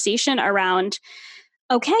conversation around,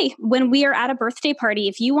 okay, when we are at a birthday party,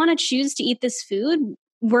 if you want to choose to eat this food,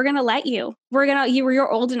 we're going to let you.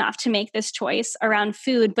 You're old enough to make this choice around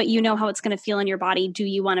food, but you know how it's going to feel in your body. Do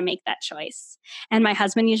you want to make that choice? And my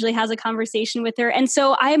husband usually has a conversation with her. And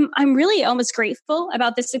so I'm really almost grateful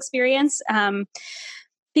about this experience,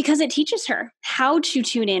 because it teaches her how to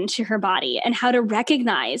tune into her body and how to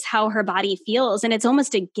recognize how her body feels. And it's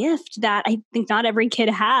almost a gift that I think not every kid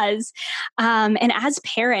has. And as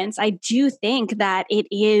parents, I do think that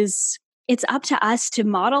it's up to us to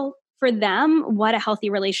model for them what a healthy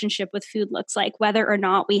relationship with food looks like, whether or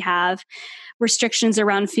not we have restrictions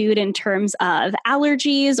around food in terms of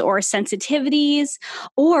allergies or sensitivities,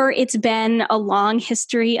 or it's been a long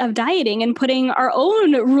history of dieting and putting our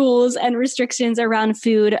own rules and restrictions around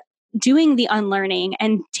food doing the unlearning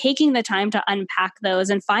and taking the time to unpack those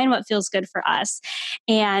and find what feels good for us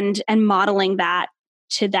and modeling that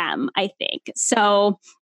to them, I think. So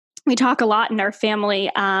we talk a lot in our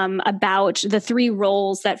family about the 3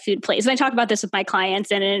 roles that food plays. And I talk about this with my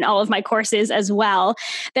clients and in all of my courses as well,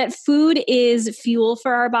 that food is fuel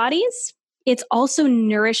for our bodies. It's also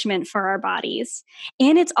nourishment for our bodies.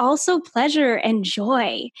 And it's also pleasure and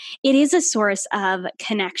joy. It is a source of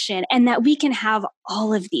connection, and that we can have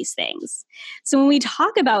all of these things. So when we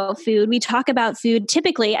talk about food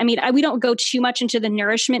typically, I mean, we don't go too much into the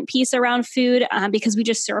nourishment piece around food because we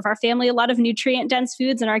just serve our family a lot of nutrient dense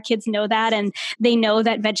foods, and our kids know that, and they know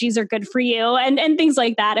that veggies are good for you and things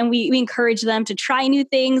like that. And we encourage them to try new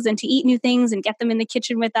things and to eat new things and get them in the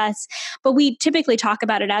kitchen with us. But we typically talk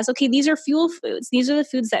about it as, okay, these are fuel foods. These are the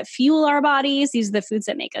foods that fuel our bodies. These are the foods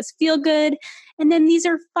that make us feel good. And then these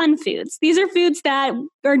are fun foods. These are foods that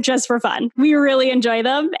are just for fun. We really enjoy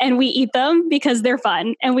them and we eat them because they're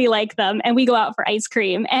fun and we like them, and we go out for ice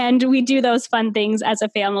cream and we do those fun things as a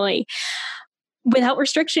family without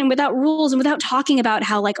restriction, without rules, and without talking about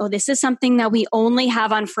how like, oh, this is something that we only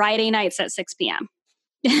have on Friday nights at 6 p.m.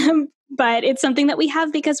 But it's something that we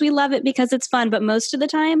have because we love it, because it's fun. But most of the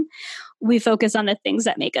time, we focus on the things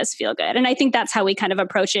that make us feel good. And I think that's how we kind of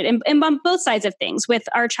approach it. And on both sides of things, with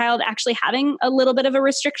our child actually having a little bit of a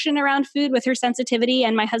restriction around food with her sensitivity,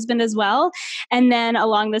 and my husband as well. And then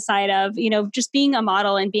along the side of, just being a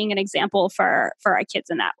model and being an example for our kids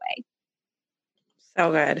in that way.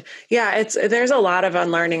 So good. Yeah, there's a lot of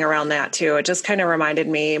unlearning around that too. It just kind of reminded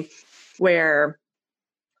me where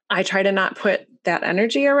I try to not put that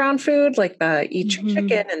energy around food, like the eat your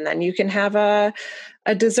chicken and then you can have a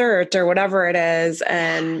dessert or whatever it is.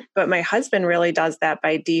 But my husband really does that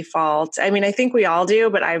by default. I mean, I think we all do,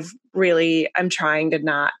 but I'm trying to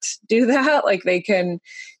not do that. Like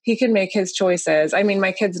he can make his choices. I mean,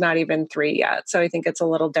 my kid's not even 3 yet, so I think it's a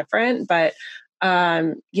little different, but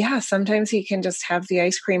sometimes he can just have the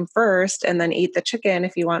ice cream first and then eat the chicken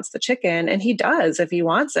if he wants the chicken. And he does, if he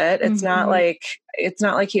wants it. It's not like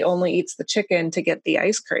he only eats the chicken to get the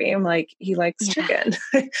ice cream. Like he likes chicken.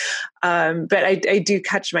 But I do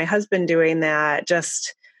catch my husband doing that.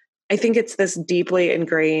 I think it's this deeply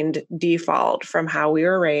ingrained default from how we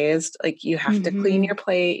were raised. Like you have to clean your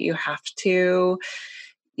plate. You have to,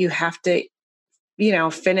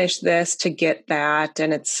 finish this to get that.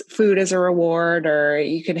 And it's food as a reward, or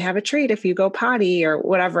you can have a treat if you go potty or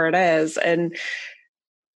whatever it is. And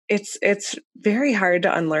it's very hard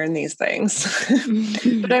to unlearn these things.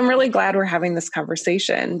 But I'm really glad we're having this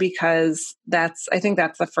conversation, because I think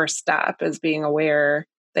that's the first step, is being aware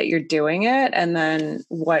that you're doing it. And then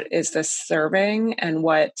what is this serving, and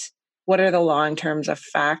what are the long-term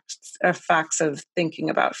effects of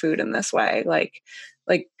thinking about food in this way? Like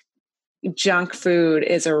junk food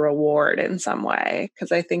is a reward in some way,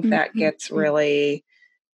 because I think that gets really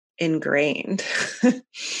ingrained.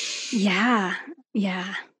 Yeah.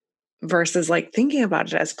 Versus like thinking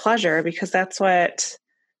about it as pleasure, because that's what,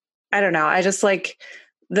 I don't know. I just like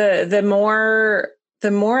the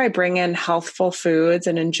more I bring in healthful foods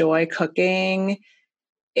and enjoy cooking,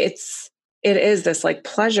 it is this like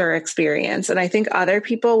pleasure experience. And I think other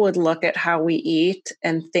people would look at how we eat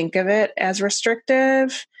and think of it as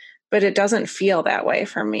restrictive, but it doesn't feel that way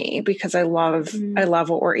for me, because I love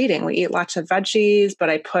what we're eating. We eat lots of veggies, but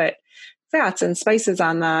I put fats and spices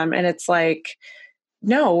on them. And it's like,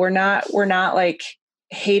 no, we're not like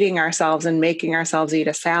hating ourselves and making ourselves eat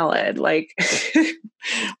a salad. Like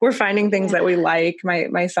we're finding things that we like.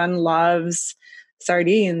 My son loves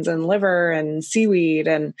sardines and liver and seaweed,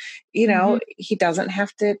 and he doesn't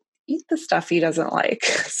have to eat the stuff he doesn't like.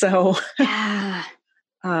 So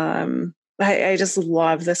I just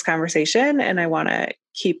love this conversation, and I want to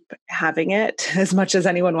keep having it as much as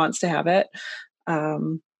anyone wants to have it.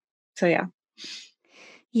 So yeah.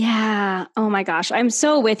 Yeah. Oh my gosh. I'm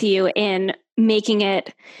so with you in making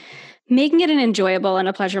it an enjoyable and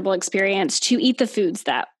a pleasurable experience to eat the foods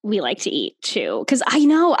that we like to eat too. Cause I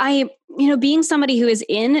know being somebody who is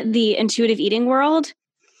in the intuitive eating world,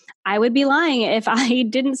 I would be lying if I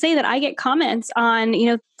didn't say that I get comments on,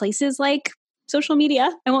 places like social media.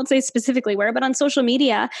 I won't say specifically where, but on social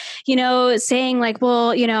media, saying like,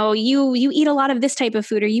 well, you eat a lot of this type of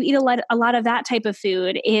food, or you eat a lot of that type of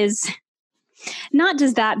food. Is not,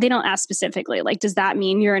 they don't ask specifically, like, does that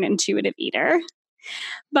mean you're an intuitive eater?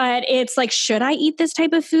 But it's like, should I eat this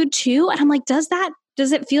type of food too? And I'm like, does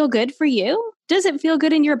it feel good for you? Does it feel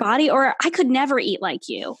good in your body? Or I could never eat like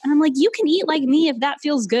you. And I'm like, you can eat like me if that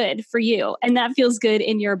feels good for you and that feels good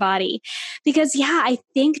in your body. Because I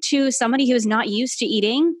think to somebody who is not used to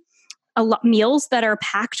eating, meals that are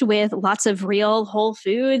packed with lots of real whole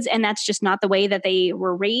foods, and that's just not the way that they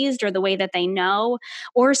were raised or the way that they know,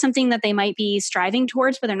 or something that they might be striving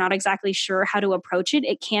towards, but they're not exactly sure how to approach it.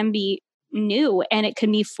 It can be new and it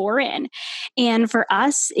can be foreign. And for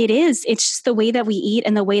us, it's just the way that we eat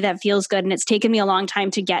and the way that feels good. And it's taken me a long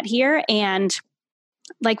time to get here. And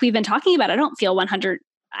like we've been talking about, I don't feel 100.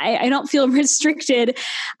 I don't feel restricted.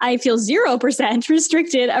 I feel 0%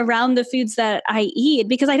 restricted around the foods that I eat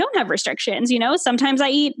because I don't have restrictions. Sometimes I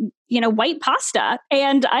eat, white pasta,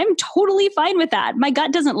 and I'm totally fine with that. My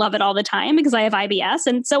gut doesn't love it all the time because I have IBS.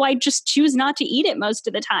 And so I just choose not to eat it most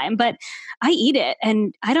of the time, but I eat it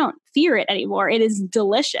and I don't fear it anymore. It is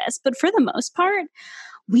delicious. But for the most part,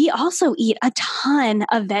 we also eat a ton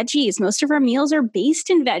of veggies. Most of our meals are based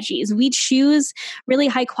in veggies. We choose really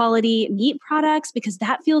high quality meat products because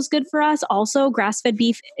that feels good for us. Also, grass-fed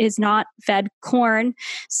beef is not fed corn.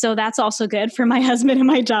 So that's also good for my husband and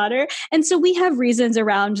my daughter. And so we have reasons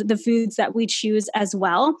around the foods that we choose as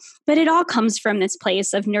well. But it all comes from this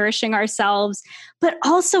place of nourishing ourselves, but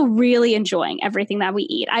also really enjoying everything that we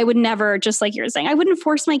eat. I would never, just like you're saying, I wouldn't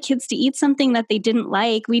force my kids to eat something that they didn't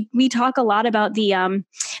like. We talk a lot about the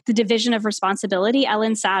division of responsibility.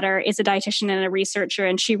 Ellen Satter is a dietitian and a researcher,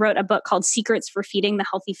 and she wrote a book called Secrets for Feeding the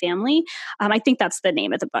Healthy Family. I think that's the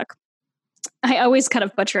name of the book. I always kind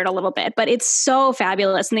of butcher it a little bit, but it's so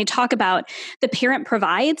fabulous. And they talk about the parent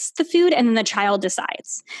provides the food and then the child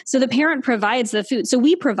decides. So the parent provides the food. So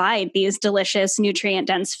we provide these delicious,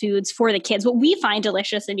 nutrient-dense foods for the kids, what we find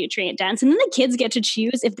delicious and nutrient-dense. And then the kids get to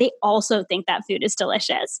choose if they also think that food is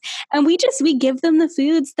delicious. And we give them the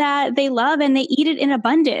foods that they love and they eat it in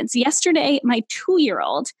abundance. Yesterday, my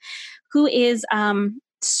 2-year-old, who is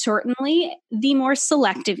certainly the more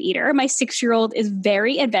selective eater. My 6-year-old is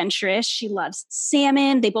very adventurous. She loves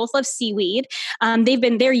salmon. They both love seaweed.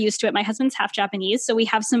 They're used to it. My husband's half Japanese, so we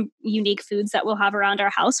have some unique foods that we'll have around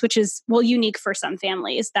our house, which is, unique for some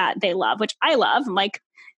families that they love, which I love. I'm like,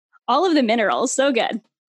 all of the minerals, so good.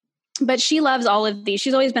 But she loves all of these.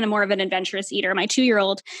 She's always been more of an adventurous eater. My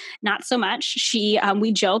 2-year-old, not so much.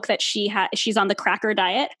 We joke that she's on the cracker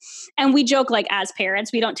diet. And we joke, like, as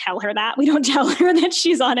parents, we don't tell her that. We don't tell her that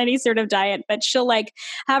she's on any sort of diet, but she'll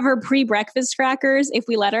have her pre-breakfast crackers if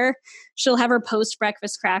we let her. She'll have her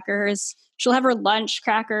post-breakfast crackers. She'll have her lunch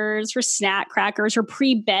crackers, her snack crackers, her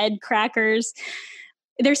pre-bed crackers.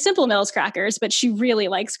 They're Simple Mills crackers, but she really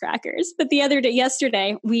likes crackers. But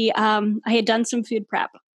yesterday, I had done some food prep.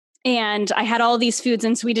 And I had all these foods.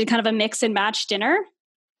 And so we did kind of a mix and match dinner.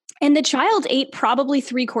 And the child ate probably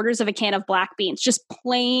 3/4 of a can of black beans, just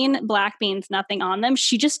plain black beans, nothing on them.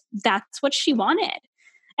 That's what she wanted.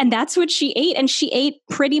 And that's what she ate. And she ate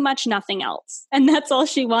pretty much nothing else. And that's all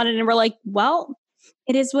she wanted. And we're like, well,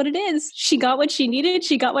 it is what it is. She got what she needed.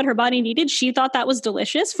 She got what her body needed. She thought that was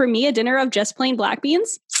delicious. For me, a dinner of just plain black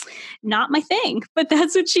beans, not my thing, but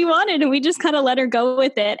that's what she wanted. And we just kind of let her go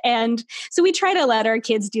with it. And so we try to let our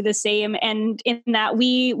kids do the same. And in that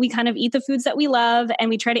we kind of eat the foods that we love, and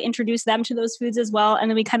we try to introduce them to those foods as well. And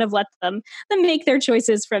then we kind of let them make their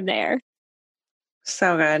choices from there.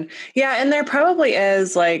 So good. Yeah. And there probably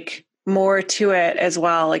is more to it as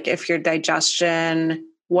well. Like if your digestion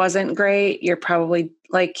wasn't great, you're probably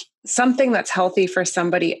something that's healthy for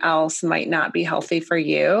somebody else might not be healthy for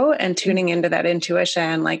you. And tuning into that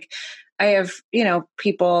intuition, I have,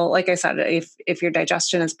 people, like I said, if your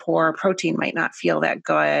digestion is poor, protein might not feel that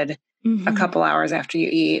good a couple hours after you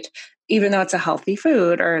eat, even though it's a healthy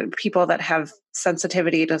food, or people that have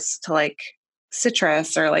sensitivity to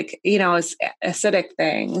citrus or acidic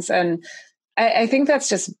things. And I think that's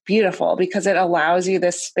just beautiful because it allows you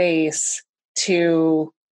this space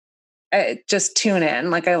to just tune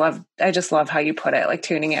in. I just love how you put it,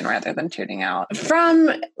 tuning in rather than tuning out.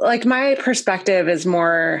 From my perspective is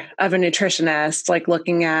more of a nutritionist,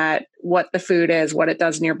 looking at what the food is, what it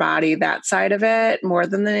does in your body, that side of it, more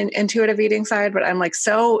than the intuitive eating side. But I'm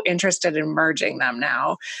so interested in merging them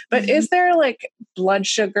now. But is there blood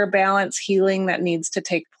sugar balance healing that needs to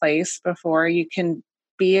take place before you can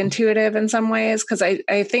be intuitive in some ways? Because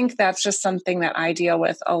I think that's just something that I deal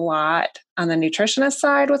with a lot on the nutritionist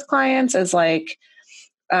side with clients is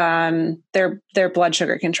their blood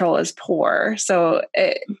sugar control is poor. So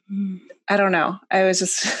I don't know. I was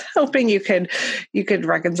just hoping you could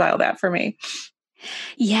reconcile that for me.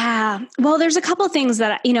 Yeah. Well, there's a couple things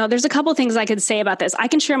I could say about this. I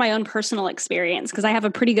can share my own personal experience because I have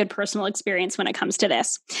a pretty good personal experience when it comes to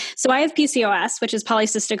this. So I have PCOS, which is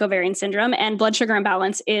polycystic ovarian syndrome, and blood sugar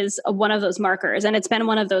imbalance is one of those markers. And it's been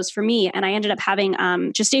one of those for me. And I ended up having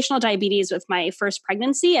gestational diabetes with my first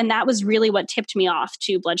pregnancy. And that was really what tipped me off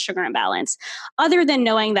to blood sugar imbalance. Other than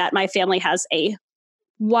knowing that my family has a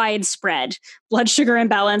widespread blood sugar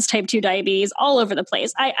imbalance, type 2 diabetes all over the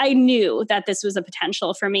place. I knew that this was a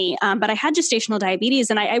potential for me, but I had gestational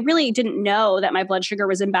diabetes and I really didn't know that my blood sugar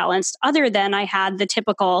was imbalanced other than I had the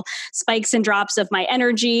typical spikes and drops of my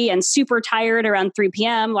energy and super tired around 3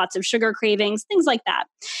 p.m., lots of sugar cravings, things like that.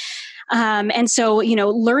 And so,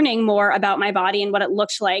 learning more about my body and what it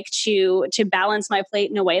looked like to balance my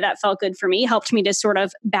plate in a way that felt good for me helped me to sort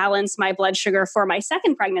of balance my blood sugar for my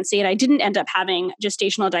second pregnancy. And I didn't end up having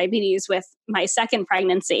gestational diabetes with my second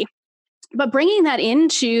pregnancy. But bringing that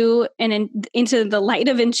into the light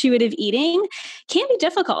of intuitive eating can be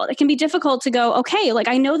difficult. It can be difficult to go, okay, like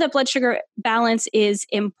I know that blood sugar balance is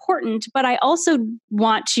important, but I also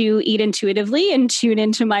want to eat intuitively and tune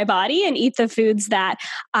into my body and eat the foods that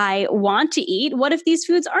I want to eat. What if these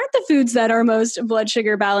foods aren't the foods that are most blood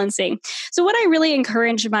sugar balancing? So what I really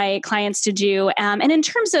encourage my clients to do, and in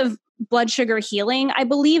terms of blood sugar healing, I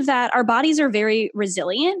believe that our bodies are very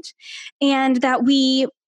resilient and that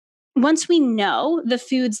once we know the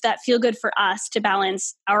foods that feel good for us to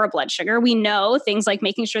balance our blood sugar, we know things like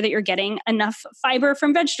making sure that you're getting enough fiber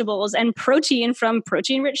from vegetables and protein from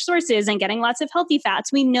protein-rich sources and getting lots of healthy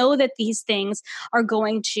fats. We know that these things are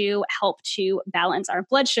going to help to balance our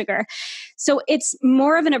blood sugar. So it's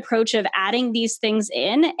more of an approach of adding these things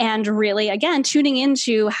in and really, again, tuning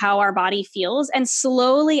into how our body feels and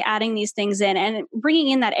slowly adding these things in and bringing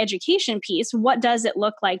in that education piece. What does it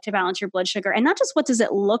look like to balance your blood sugar? And not just what does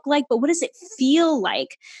it look like, but what does it feel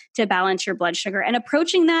like to balance your blood sugar? And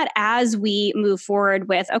approaching that as we move forward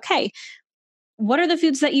with, okay, what are the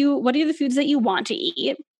foods that you want to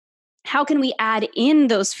eat? How can we add in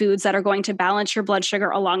those foods that are going to balance your blood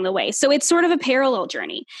sugar along the way? So it's sort of a parallel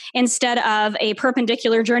journey instead of a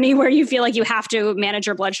perpendicular journey where you feel like you have to manage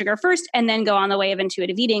your blood sugar first and then go on the way of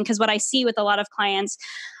intuitive eating. Because what I see with a lot of clients,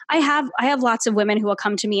 I have lots of women who will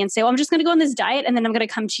come to me and say, well, I'm just going to go on this diet and then I'm going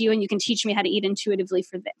to come to you and you can teach me how to eat intuitively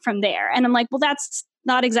from there. And I'm like, well, that's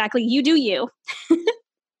not exactly, you do you.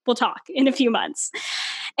 We'll talk in a few months.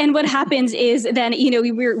 And what happens is then,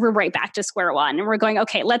 we're right back to square one and we're going,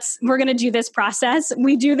 okay, we're going to do this process.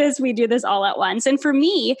 We do this all at once. And for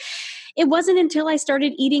me, it wasn't until I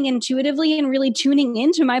started eating intuitively and really tuning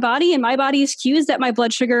into my body and my body's cues that my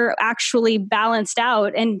blood sugar actually balanced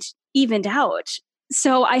out and evened out.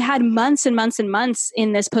 So I had months and months and months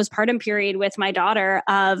in this postpartum period with my daughter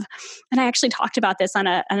and I actually talked about this on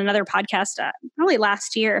another podcast probably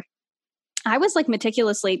last year. I was like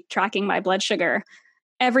meticulously tracking my blood sugar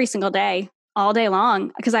every single day, all day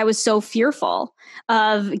long, because I was so fearful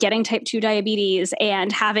of getting type 2 diabetes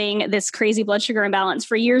and having this crazy blood sugar imbalance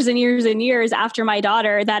for years and years and years after my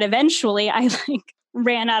daughter that eventually I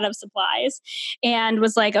ran out of supplies and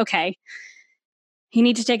was like, okay, you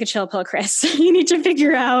need to take a chill pill, Chris. You need to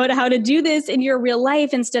figure out how to do this in your real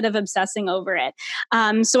life instead of obsessing over it.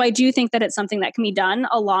 So I do think that it's something that can be done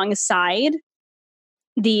alongside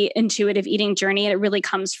the intuitive eating journey. And it really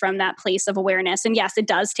comes from that place of awareness. And yes, it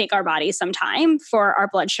does take our body some time for our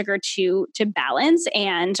blood sugar to balance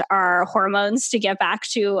and our hormones to get back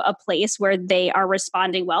to a place where they are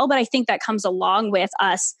responding well. But I think that comes along with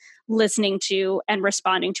us listening to and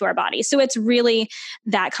responding to our body. So it's really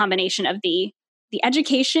that combination of the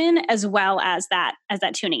education as well as that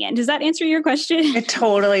tuning in. Does that answer your question? It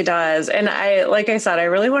totally does. And like I said, I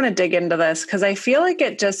really want to dig into this because I feel like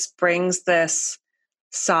it just brings this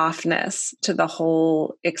softness to the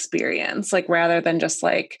whole experience. Like rather than just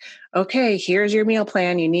like, okay, here's your meal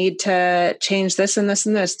plan. You need to change this and this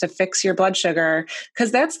and this to fix your blood sugar.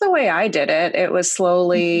 Cause that's the way I did it. It was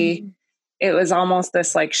slowly, it was almost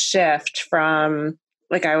this like shift from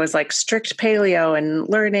like, I was like strict paleo and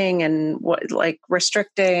learning and what like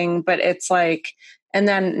restricting, but it's like, and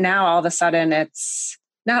then now all of a sudden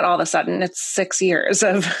it's 6 years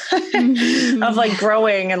of, of like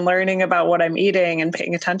growing and learning about what I'm eating and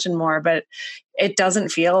paying attention more, but it doesn't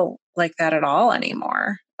feel like that at all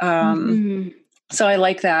anymore. So I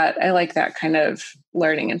like that. I like that kind of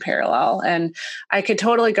learning in parallel. And I could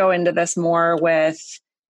totally go into this more with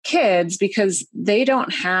kids because they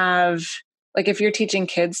don't have, like if you're teaching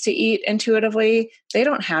kids to eat intuitively, they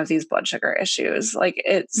don't have these blood sugar issues. Like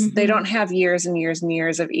they don't have years and years and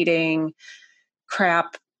years of eating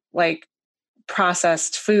crap, like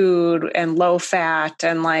processed food and low fat.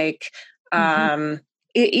 And like,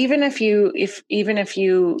 even if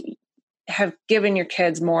you have given your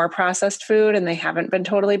kids more processed food and they haven't been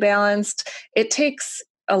totally balanced, it takes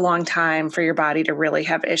a long time for your body to really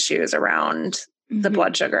have issues around the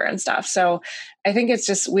blood sugar and stuff. So I think it's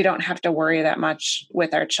just, we don't have to worry that much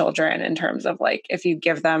with our children in terms of like, if you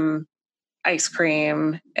give them ice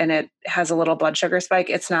cream and it has a little blood sugar spike,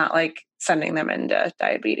 it's not like sending them into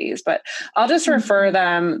diabetes. But I'll just refer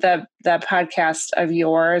them, the podcast of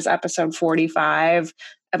yours, episode 45,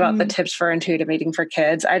 about the tips for intuitive eating for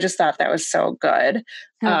kids. I just thought that was so good.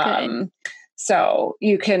 So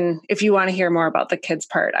you can, if you want to hear more about the kids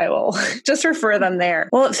part, I will just refer them there.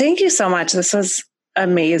 Well, thank you so much. This was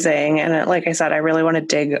amazing. And like I said, I really want to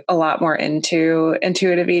dig a lot more into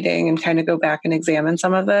intuitive eating and kind of go back and examine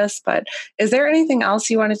some of this. But is there anything else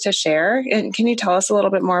you wanted to share? And can you tell us a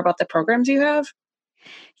little bit more about the programs you have?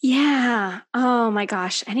 Yeah. Oh my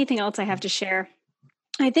gosh. Anything else I have to share?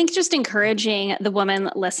 I think just encouraging the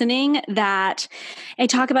woman listening that I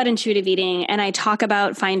talk about intuitive eating and I talk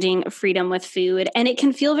about finding freedom with food, and it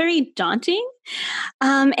can feel very daunting.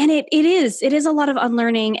 And it is a lot of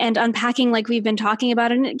unlearning and unpacking, like we've been talking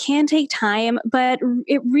about, and it can take time, but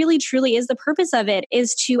it really truly is, the purpose of it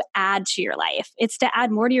is to add to your life. It's to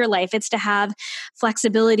add more to your life. It's to have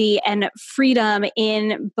flexibility and freedom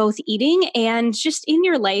in both eating and just in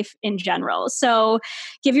your life in general. So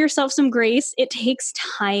give yourself some grace. It takes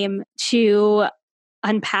time to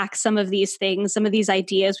unpack some of these things, some of these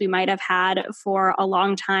ideas we might have had for a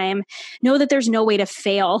long time. Know that there's no way to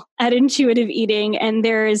fail at intuitive eating. And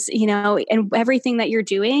there's, and everything that you're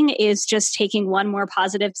doing is just taking one more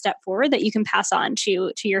positive step forward that you can pass on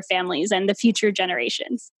to your families and the future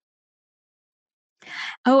generations.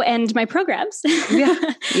 Oh, and my programs.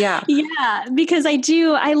 Yeah. Because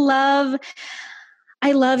I love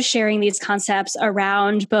sharing these concepts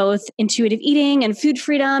around both intuitive eating and food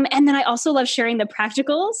freedom. And then I also love sharing the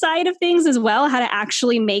practical side of things as well, how to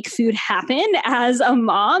actually make food happen as a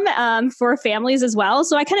mom for families as well.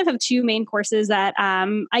 So I kind of have two main courses that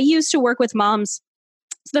I use to work with moms.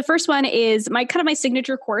 So the first one is my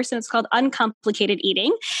signature course, and it's called Uncomplicated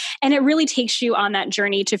Eating. And it really takes you on that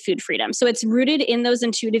journey to food freedom. So it's rooted in those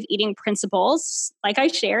intuitive eating principles, like I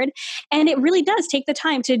shared. And it really does take the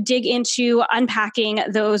time to dig into unpacking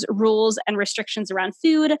those rules and restrictions around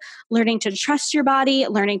food, learning to trust your body,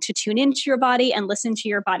 learning to tune into your body and listen to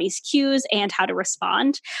your body's cues and how to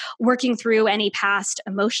respond, working through any past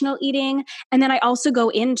emotional eating. And then I also go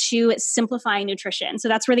into simplifying nutrition. So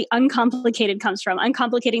that's where the uncomplicated comes from.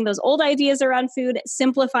 Uncomplicating those old ideas around food,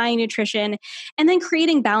 simplifying nutrition, and then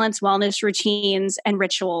creating balanced wellness routines and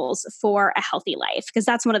rituals for a healthy life. Because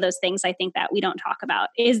that's one of those things I think that we don't talk about,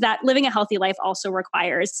 is that living a healthy life also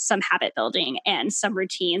requires some habit building and some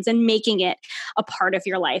routines and making it a part of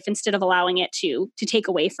your life instead of allowing it to take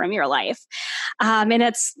away from your life. And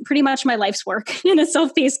that's pretty much my life's work in a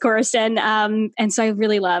self-paced course. And so I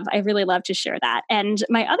really love to share that. And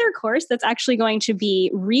my other course that's actually going to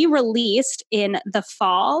be re-released in the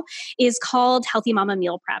fall is called Healthy Mama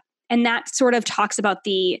Meal Prep. And that sort of talks about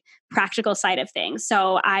the practical side of things.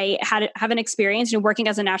 So I have an experience working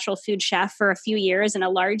as a natural food chef for a few years in a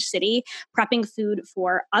large city, prepping food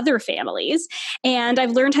for other families. And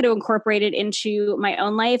I've learned how to incorporate it into my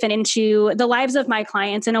own life and into the lives of my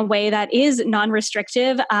clients in a way that is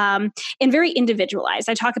non-restrictive and very individualized.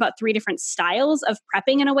 I talk about 3 different styles of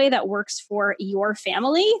prepping in a way that works for your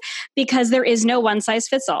family, because there is no one size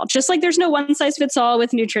fits all. Just like there's no one size fits all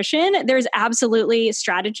with nutrition, there's absolutely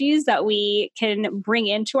strategies that we can bring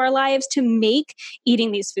into our lives to make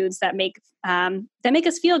eating these foods that make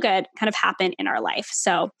us feel good kind of happen in our life.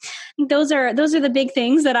 So I think those are the big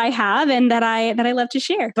things that I have and that I love to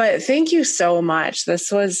share. But thank you so much.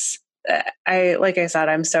 This was, like I said,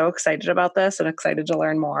 I'm so excited about this and excited to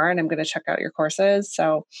learn more, and I'm going to check out your courses.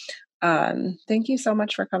 So thank you so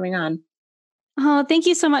much for coming on. Oh, thank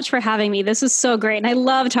you so much for having me. This was so great. And I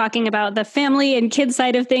love talking about the family and kid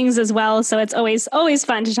side of things as well. So it's always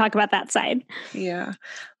fun to talk about that side. Yeah.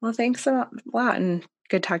 Well, thanks a lot, and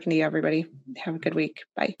good talking to you, everybody. Have a good week.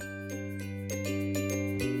 Bye.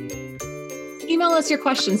 Email us your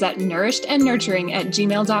questions at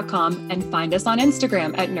nourishedandnurturing@gmail.com and find us on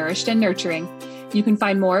Instagram at nourishedandnurturing. You can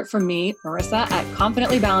find more from me, Marissa, at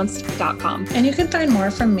confidentlybalanced.com. And you can find more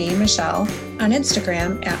from me, Michelle, on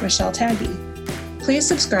Instagram at Michelle Taggy. Please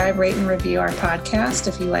subscribe, rate, and review our podcast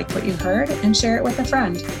if you like what you heard, and share it with a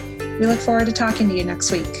friend. We look forward to talking to you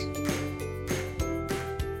next week.